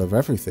the middle of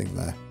everything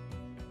there.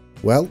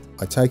 Well,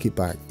 I take it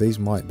back. These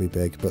might be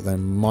big, but they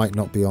might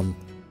not be on...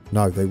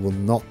 No, they will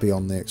not be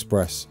on the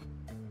express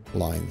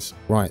lines.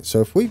 Right,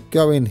 so if we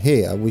go in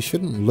here, we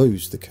shouldn't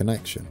lose the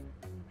connection.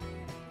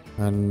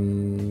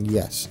 And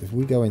yes, if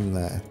we go in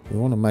there, we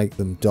want to make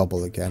them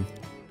double again.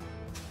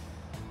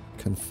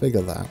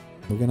 Configure that.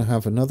 We're going to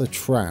have another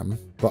tram,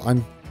 but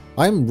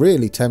I'm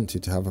really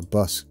tempted to have a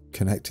bus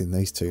connecting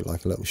these two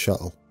like a little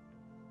shuttle.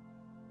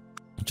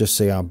 Just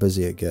see how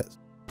busy it gets.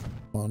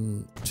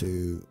 1,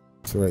 2,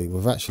 3.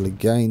 We've actually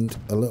gained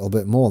a little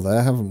bit more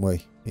there, haven't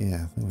we?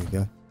 Yeah, there we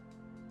go.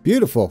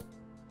 Beautiful.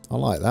 I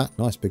like that.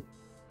 Nice big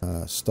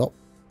stop.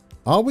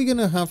 Are we going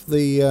to have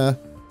the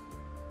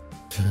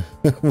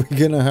we're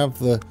going to have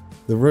the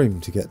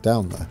room to get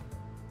down there?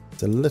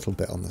 It's a little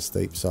bit on the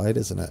steep side,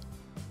 isn't it?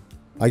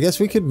 I guess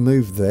we could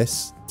move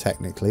this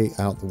technically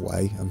out the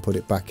way and put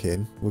it back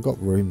in. We've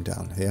got room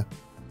down here.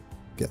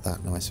 Get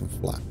that nice and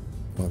flat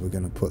where we're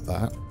going to put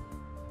that.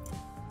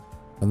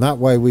 And that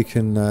way we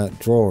can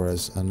draw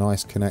us a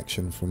nice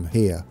connection from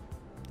here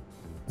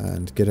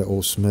and get it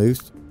all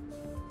smoothed.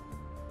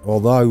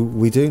 Although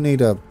we do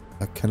need a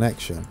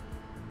connection,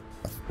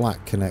 a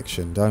flat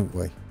connection, don't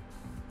we?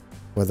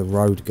 Where the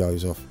road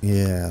goes off.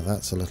 Yeah,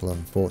 that's a little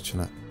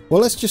unfortunate.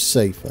 Well, let's just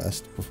see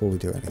first before we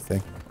do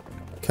anything.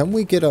 Can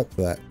we get up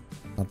there?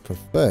 I'd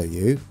prefer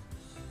you,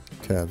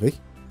 Curvy.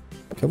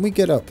 Can we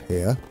get up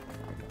here?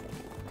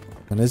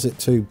 And is it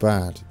too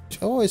bad?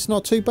 Oh, it's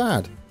not too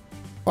bad.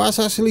 Oh, that's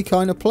actually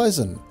kind of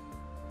pleasant.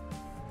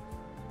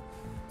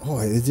 Oh,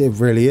 it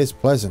really is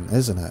pleasant,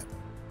 isn't it?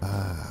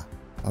 Ah,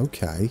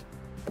 okay.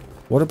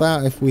 What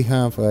about if we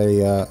have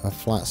a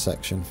flat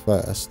section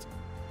first?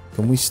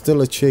 Can we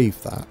still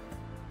achieve that?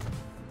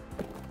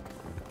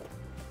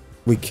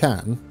 We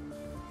can.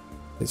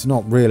 It's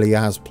not really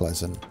as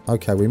pleasant.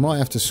 Okay, we might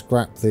have to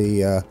scrap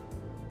the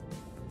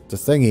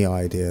thingy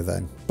idea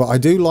then. But I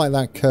do like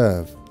that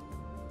curve.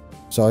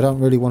 So I don't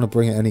really want to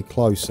bring it any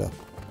closer.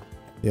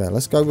 Yeah,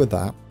 let's go with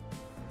that.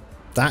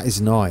 That is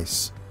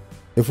nice.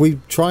 If we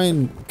try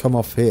and come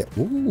off here...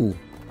 Ooh.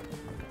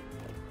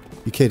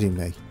 You're kidding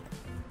me.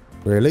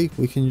 Really?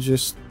 We can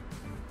just...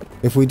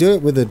 If we do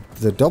it with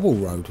the double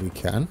road, we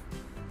can.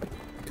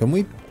 Can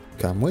we?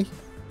 Can we?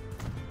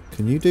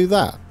 Can you do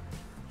that?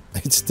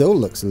 It still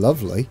looks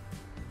lovely.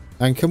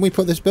 And can we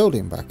put this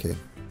building back in?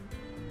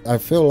 I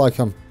feel like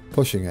I'm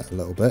pushing it a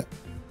little bit.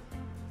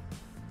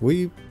 Will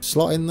you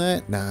slot in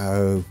there?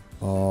 No.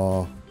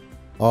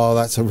 Oh,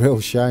 that's a real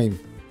shame.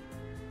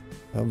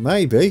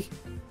 Maybe.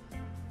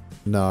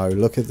 No,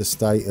 look at the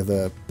state of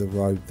the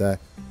road there.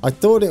 I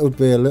thought it would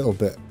be a little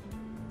bit...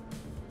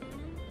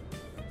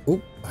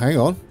 Oh, hang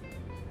on.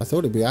 I thought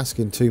it'd be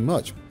asking too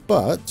much,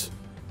 but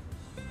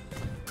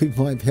we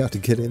might be able to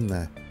get in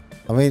there.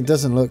 I mean, it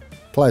doesn't look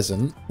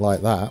pleasant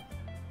like that,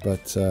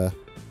 but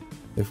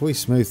if we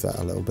smooth that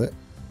a little bit,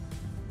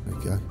 there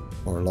we go,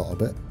 or a lot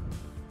of it,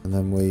 and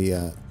then we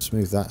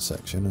smooth that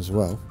section as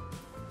well.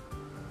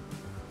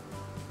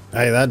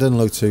 Hey, that doesn't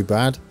look too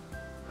bad.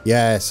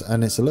 Yes,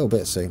 and it's a little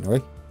bit of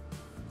scenery.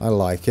 I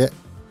like it.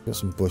 Got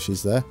some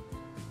bushes there.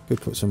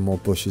 Could put some more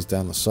bushes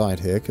down the side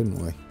here,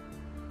 couldn't we?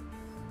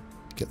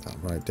 Get that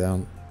right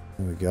down.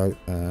 There we go.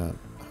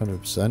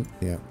 100%.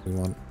 Yeah, we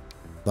want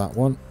that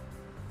one.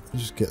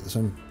 Just get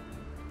some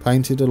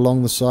painted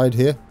along the side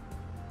here.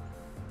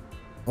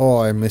 Oh,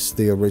 I missed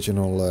the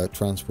original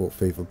Transport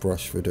Fever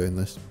brush for doing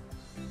this.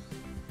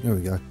 There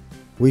we go.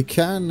 We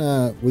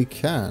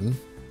can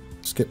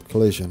skip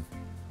collision,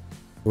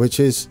 which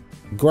is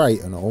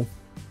great and all,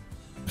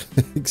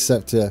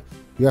 except you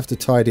have to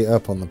tidy it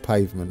up on the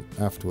pavement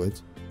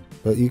afterwards.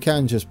 But you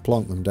can just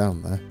plonk them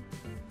down there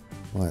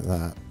like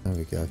that. There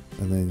we go.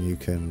 And then you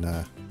can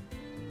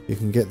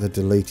get the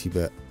deletey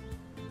bit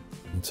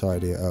and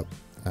tidy it up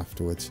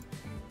afterwards,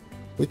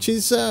 which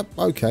is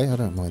okay. I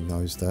don't mind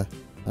those there.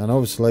 And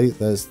obviously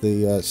there's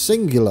the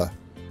singular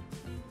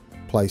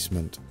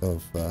placement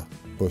of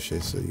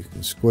bushes, so you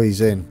can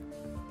squeeze in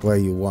where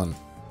you want.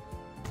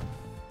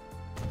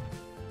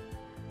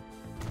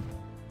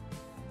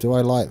 Do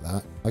I like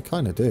that? I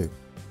kind of do.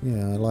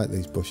 Yeah, I like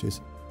these bushes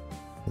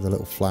with the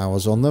little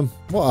flowers on them.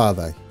 What are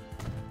they?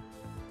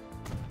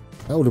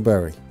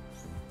 Elderberry.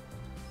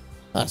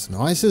 That's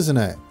nice, isn't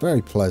it?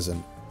 Very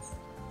pleasant.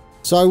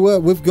 So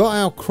we've got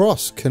our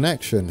cross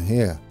connection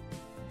here.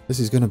 This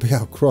is going to be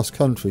our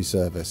cross-country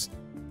service.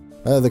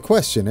 The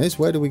question is,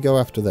 where do we go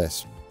after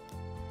this?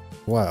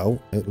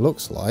 Well, it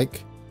looks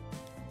like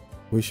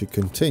we should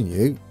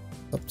continue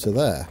up to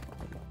there.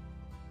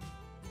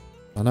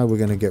 I know we're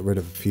going to get rid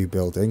of a few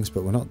buildings,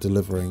 but we're not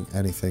delivering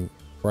anything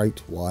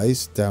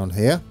freight-wise down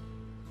here.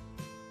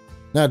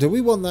 Now, do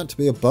we want that to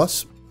be a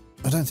bus?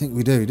 I don't think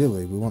we do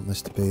we? We want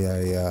this to be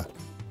a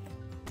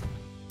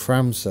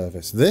tram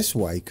service. This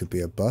way could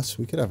be a bus.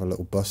 We could have a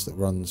little bus that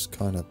runs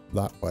kind of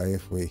that way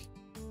if we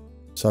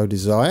so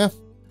desire.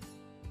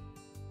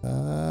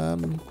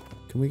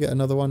 Can we get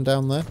another one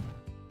down there?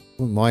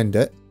 Wouldn't mind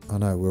it. I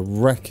know, we're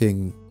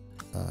wrecking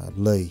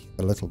Lee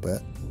a little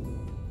bit.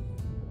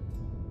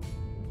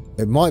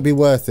 It might be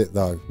worth it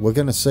though. We're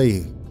going to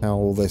see how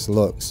all this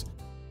looks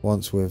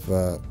once we've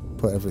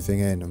put everything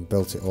in and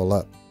built it all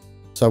up.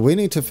 So we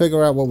need to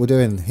figure out what we're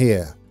doing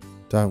here,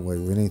 don't we?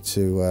 We need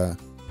to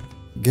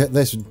get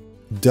this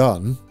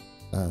done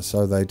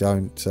so they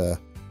don't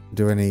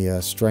do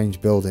any strange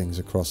buildings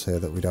across here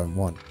that we don't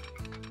want.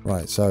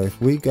 Right, so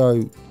if we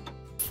go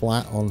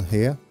flat on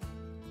here,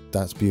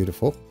 that's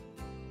beautiful.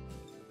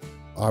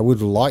 I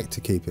would like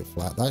to keep it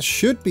flat. That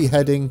should be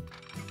heading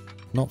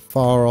not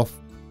far off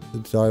the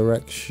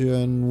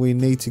direction we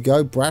need to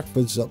go.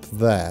 Bradford's up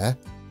there,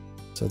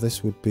 so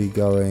this would be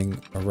going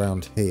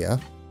around here.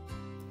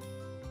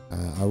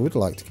 I would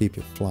like to keep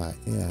it flat.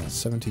 Yeah,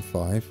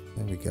 75.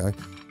 There we go.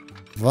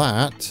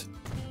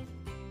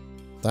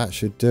 That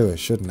should do it,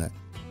 shouldn't it?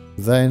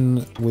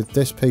 Then with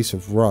this piece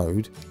of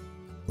road,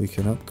 we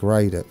can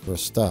upgrade it for a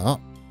start.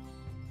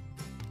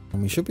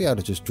 And we should be able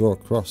to just draw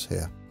across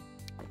here.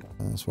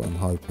 That's what I'm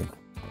hoping.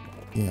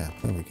 Yeah,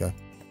 there we go.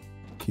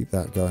 Keep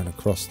that going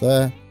across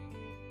there.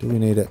 Do we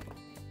need it?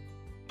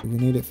 Do we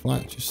need it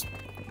flat? Just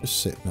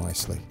sit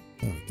nicely.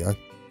 There we go.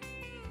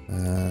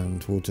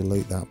 And we'll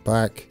delete that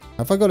back.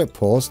 Have I got it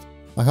paused?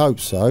 I hope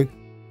so.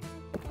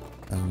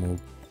 And we'll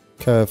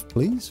curve,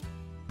 please.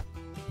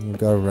 And we'll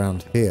go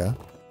around here.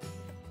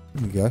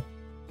 There we go.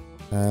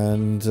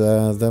 And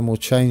then we'll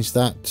change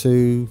that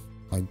to,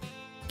 I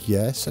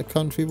guess, a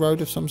country road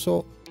of some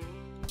sort.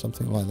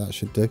 Something like that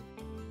should do.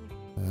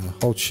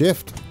 Hold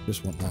shift.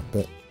 Just want that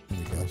bit. There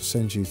we go.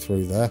 Send you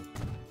through there.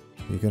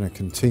 You're going to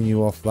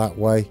continue off that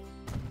way.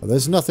 Well,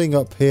 there's nothing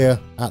up here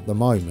at the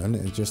moment.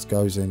 It just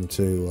goes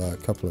into a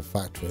couple of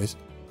factories.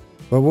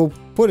 But we'll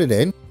put it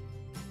in.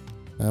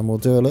 And we'll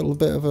do a little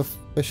bit of an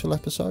official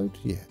episode.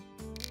 Yeah.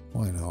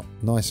 Why not?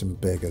 Nice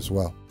and big as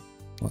well.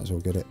 Might as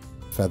well get it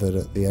feathered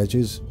at the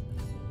edges.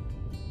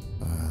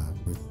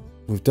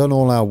 We've done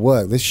all our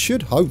work. This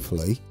should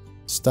hopefully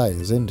stay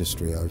as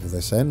industry over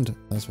this end.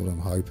 That's what I'm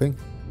hoping.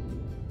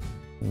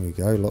 There we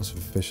go. Lots of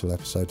official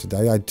episode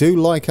today. I do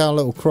like our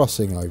little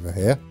crossing over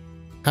here.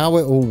 How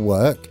it will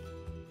work,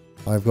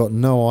 I've got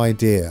no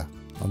idea.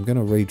 I'm going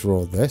to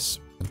redraw this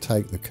and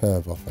take the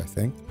curve off, I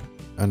think.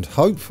 And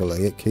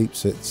hopefully it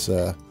keeps its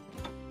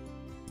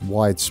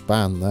wide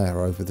span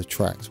there over the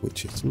tracks,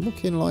 which it's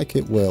looking like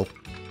it will.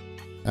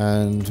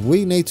 And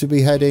we need to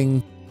be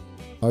heading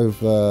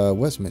over...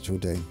 Where's Mitchell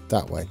Dean?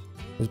 That way.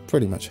 We're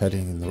pretty much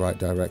heading in the right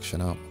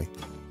direction, aren't we?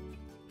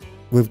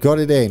 We've got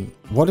it in.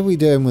 What are we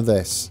doing with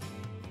this?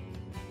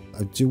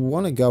 Do we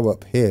want to go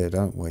up here,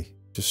 don't we?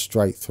 Just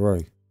straight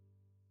through.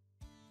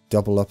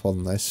 Double up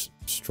on this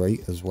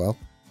street as well.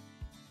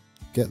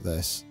 Get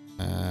this.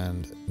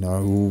 And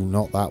no,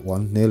 not that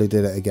one. Nearly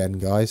did it again,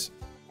 guys.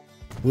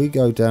 We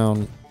go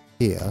down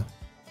here.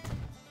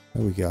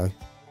 There we go.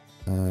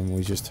 And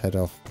we just head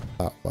off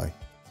that way.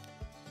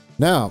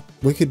 Now,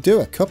 we could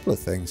do a couple of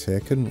things here,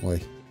 couldn't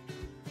we?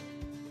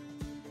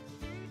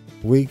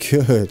 We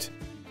could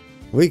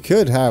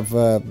have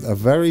a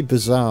very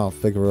bizarre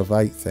figure of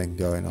 8 thing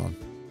going on.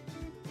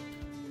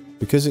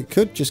 Because it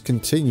could just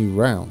continue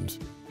round.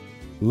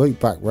 Loop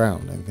back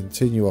round and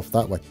continue off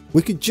that way.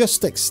 We could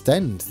just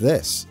extend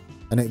this.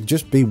 And it'd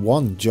just be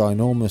one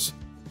ginormous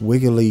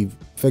wiggly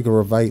figure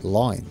of 8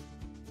 line.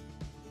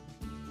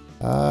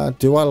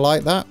 Do I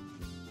like that?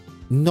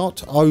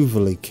 Not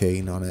overly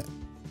keen on it.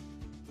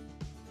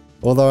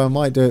 Although I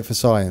might do it for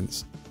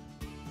science.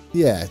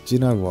 Yeah, do you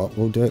know what?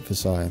 We'll do it for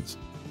science.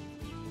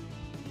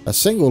 A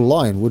single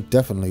line would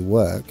definitely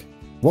work.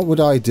 What would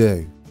I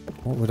do?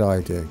 What would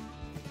I do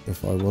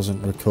if I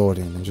wasn't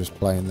recording and just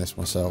playing this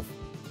myself?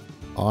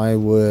 I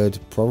would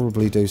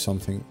probably do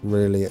something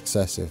really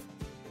excessive.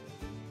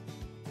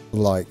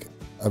 Like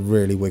a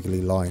really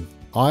wiggly line.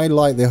 I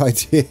like the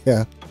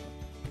idea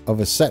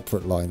of a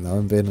separate line though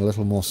and being a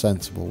little more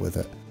sensible with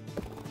it.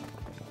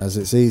 As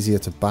it's easier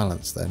to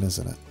balance then,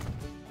 isn't it?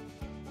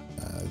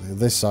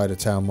 This side of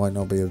town might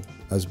not be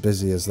as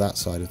busy as that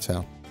side of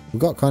town.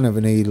 We've got kind of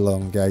an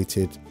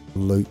elongated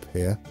loop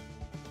here.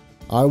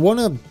 I want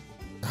to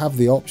have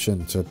the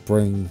option to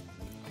bring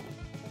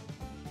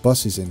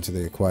buses into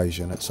the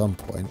equation at some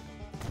point.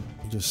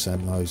 Just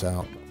send those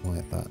out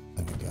like that.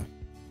 There we go.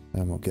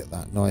 And we'll get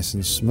that nice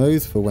and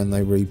smooth for when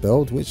they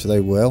rebuild, which they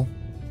will.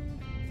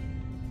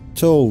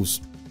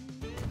 Tools.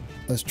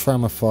 Let's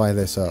tramify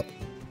this up.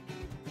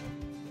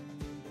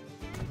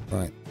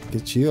 Right.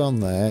 Get you on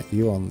there,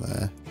 you on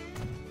there.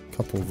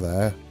 Couple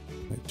there,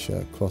 which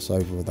cross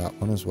over with that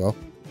one as well.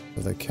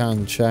 So they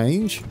can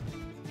change.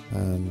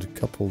 And a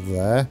couple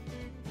there.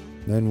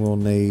 Then we'll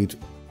need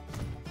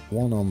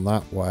one on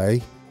that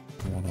way,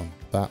 one on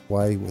that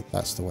way.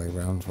 That's the way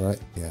around, right?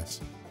 Yes.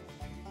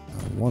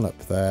 One up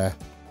there,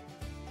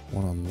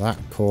 one on that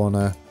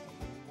corner,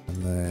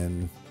 and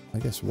then I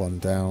guess one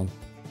down.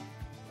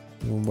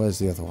 Well, where's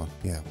the other one?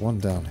 Yeah, one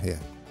down here.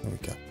 There we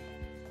go.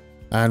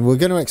 And we're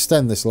going to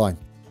extend this line.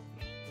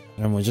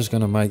 And we're just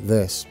going to make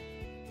this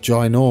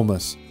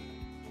ginormous.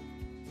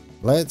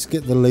 Let's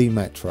get the Lee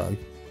Metro.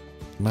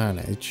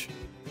 Manage.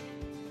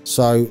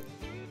 So,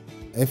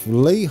 if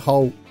Lee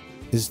Holt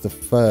is the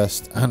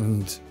first,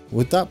 and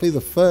would that be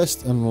the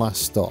first and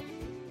last stop?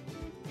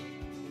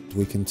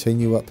 We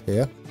continue up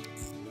here.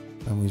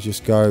 And we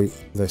just go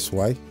this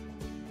way.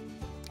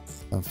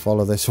 And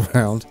follow this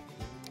around.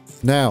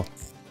 Now,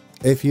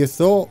 if you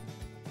thought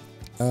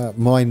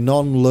my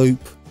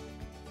non-loop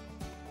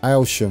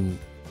Aylsham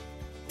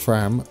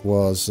tram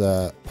was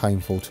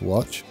painful to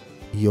watch,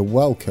 you're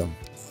welcome,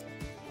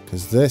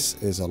 because this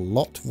is a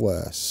lot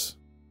worse.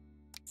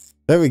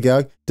 There we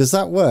go. Does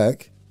that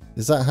work?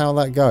 Is that how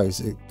that goes?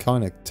 It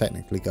kind of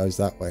technically goes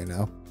that way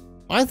now.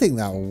 I think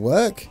that will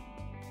work,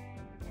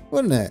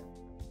 wouldn't it?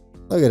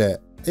 Look at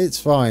it. It's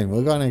fine.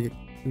 We're going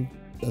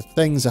to...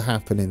 Things are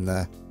happening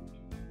there.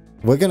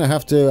 We're going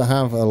to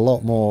have a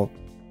lot more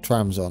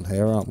trams on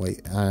here, aren't we?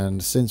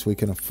 And since we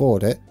can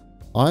afford it,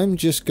 I'm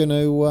just going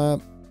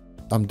to...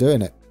 I'm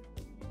doing it.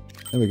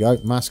 There we go.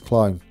 Mass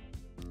climb.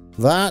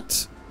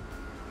 That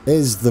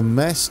is the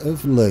mess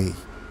of Lee.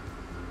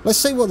 Let's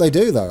see what they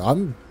do, though.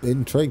 I'm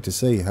intrigued to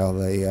see how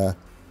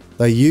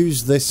they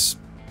use this,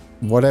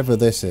 whatever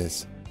this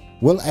is.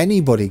 Will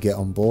anybody get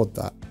on board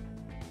that?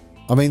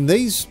 I mean,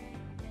 these...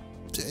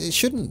 It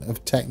shouldn't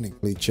have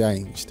technically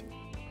changed.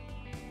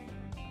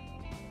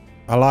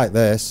 I like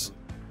this.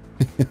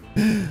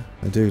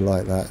 I do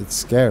like that. It's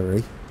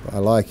scary, but I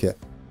like it.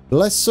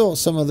 Let's sort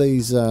some of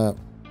these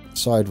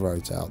side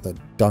roads out that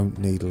don't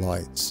need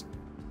lights,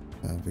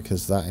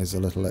 because that is a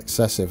little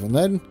excessive. And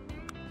then,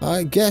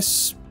 I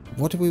guess,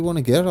 what do we want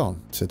to get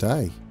on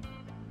today?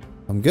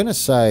 I'm going to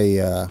say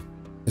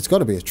it's got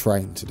to be a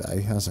train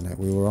today, hasn't it?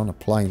 We were on a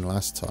plane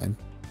last time.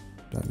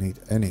 Don't need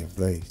any of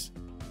these.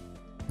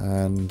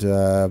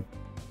 And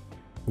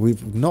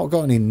we've not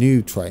got any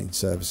new train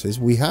services.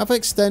 We have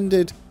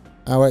extended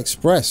our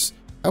express.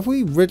 Have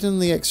we ridden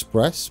the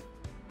express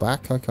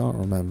back? I can't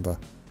remember.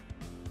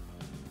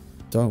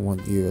 Don't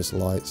want you as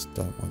lights.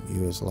 Don't want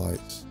you as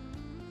lights.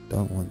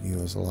 Don't want you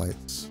as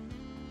lights.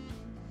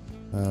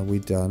 We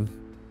done.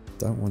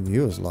 Don't want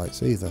you as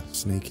lights either.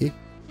 Sneaky.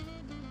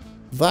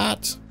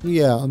 That,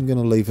 yeah, I'm going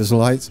to leave as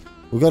lights.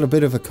 We've got a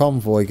bit of a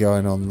convoy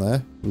going on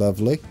there.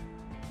 Lovely.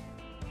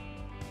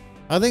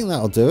 I think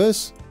that'll do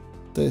us.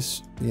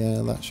 This,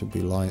 yeah, that should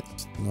be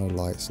lights. No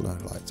lights, no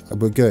lights.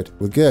 We're good.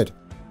 We're good.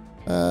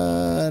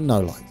 No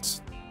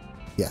lights.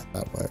 Yeah,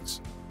 that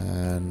works.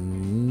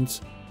 And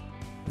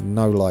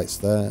no lights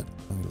there.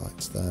 No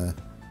lights there.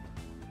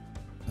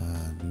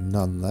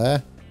 None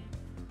there.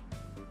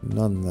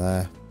 None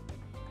there.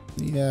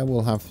 Yeah,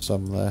 we'll have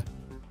some there.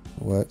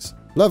 It works.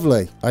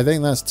 Lovely. I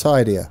think that's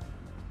tidier.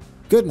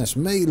 Goodness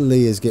me,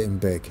 Lee is getting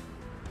big.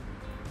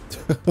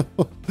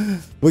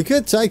 We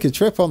could take a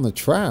trip on the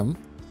tram.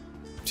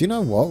 Do you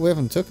know what? We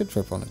haven't took a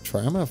trip on a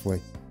tram, have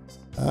we?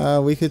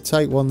 We could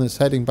take one that's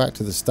heading back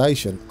to the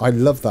station. I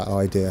love that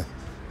idea.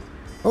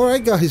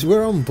 Alright guys,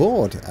 we're on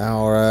board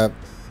our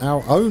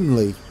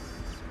only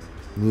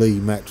Lee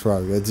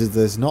Metro.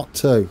 There's not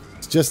two.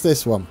 It's just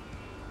this one.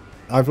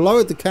 I've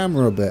lowered the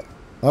camera a bit.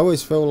 I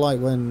always feel like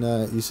when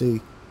you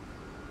see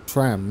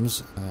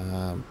trams,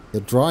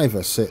 the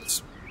driver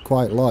sits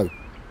quite low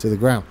to the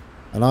ground.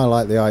 And I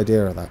like the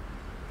idea of that.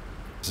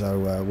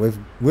 So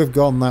we've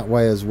gone that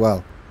way as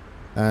well.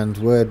 And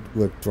we're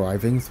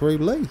driving through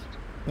Lee.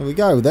 There we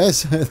go.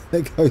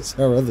 There goes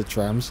our other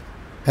trams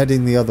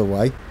heading the other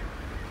way.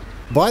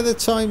 By the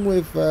time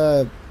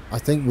I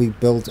think we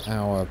built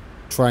our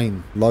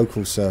train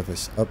local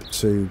service up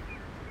to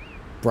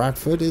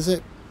Bradford, is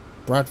it?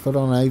 Bradford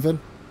on Avon.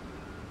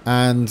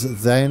 And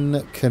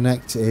then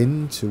connect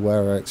in to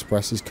where our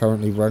express is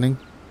currently running,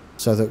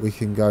 so that we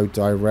can go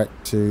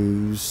direct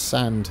to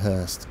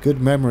Sandhurst.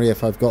 Good memory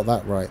if I've got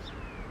that right.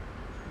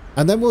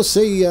 And then we'll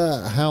see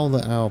how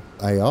our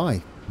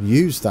AI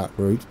use that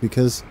route,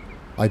 because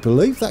I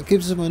believe that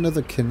gives them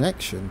another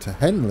connection to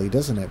Henley,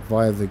 doesn't it?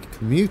 Via the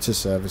commuter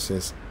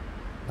services,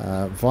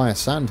 via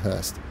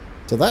Sandhurst.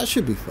 So that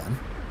should be fun.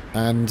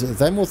 And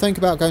then we'll think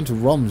about going to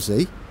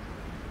Romsey.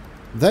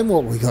 Then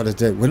what we got to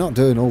do? We're not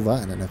doing all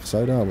that in an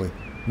episode, are we?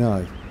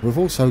 No. We've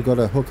also got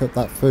to hook up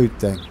that food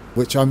thing,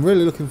 which I'm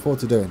really looking forward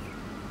to doing.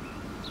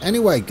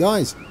 Anyway,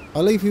 guys,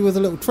 I'll leave you with a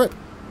little trip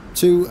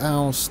to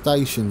our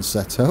station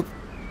setup,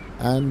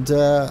 and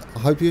I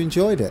hope you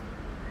enjoyed it.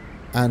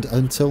 And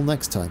until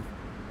next time,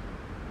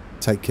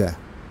 take care.